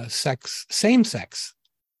same-sex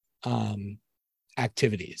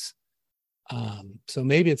activities. So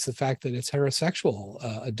maybe it's the fact that it's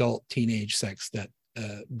heterosexual adult teenage sex that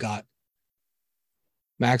got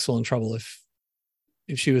Maxwell in trouble.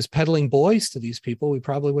 If she was peddling boys to these people, we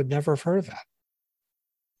probably would never have heard of that.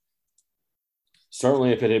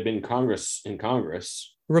 Certainly if it had been in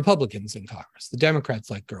Congress. Republicans in Congress. The Democrats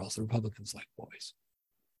like girls. The Republicans like boys.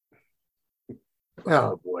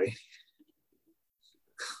 Oh, boy.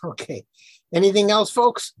 Okay. Anything else,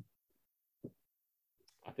 folks?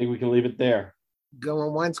 I think we can leave it there.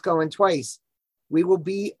 Going once, going twice. We will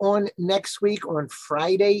be on next week on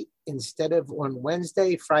Friday instead of on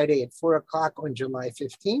Wednesday, Friday at 4 o'clock on July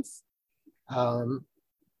 15th.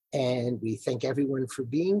 And we thank everyone for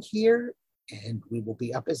being here, and we will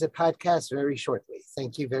be up as a podcast very shortly.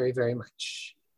 Thank you very, very much.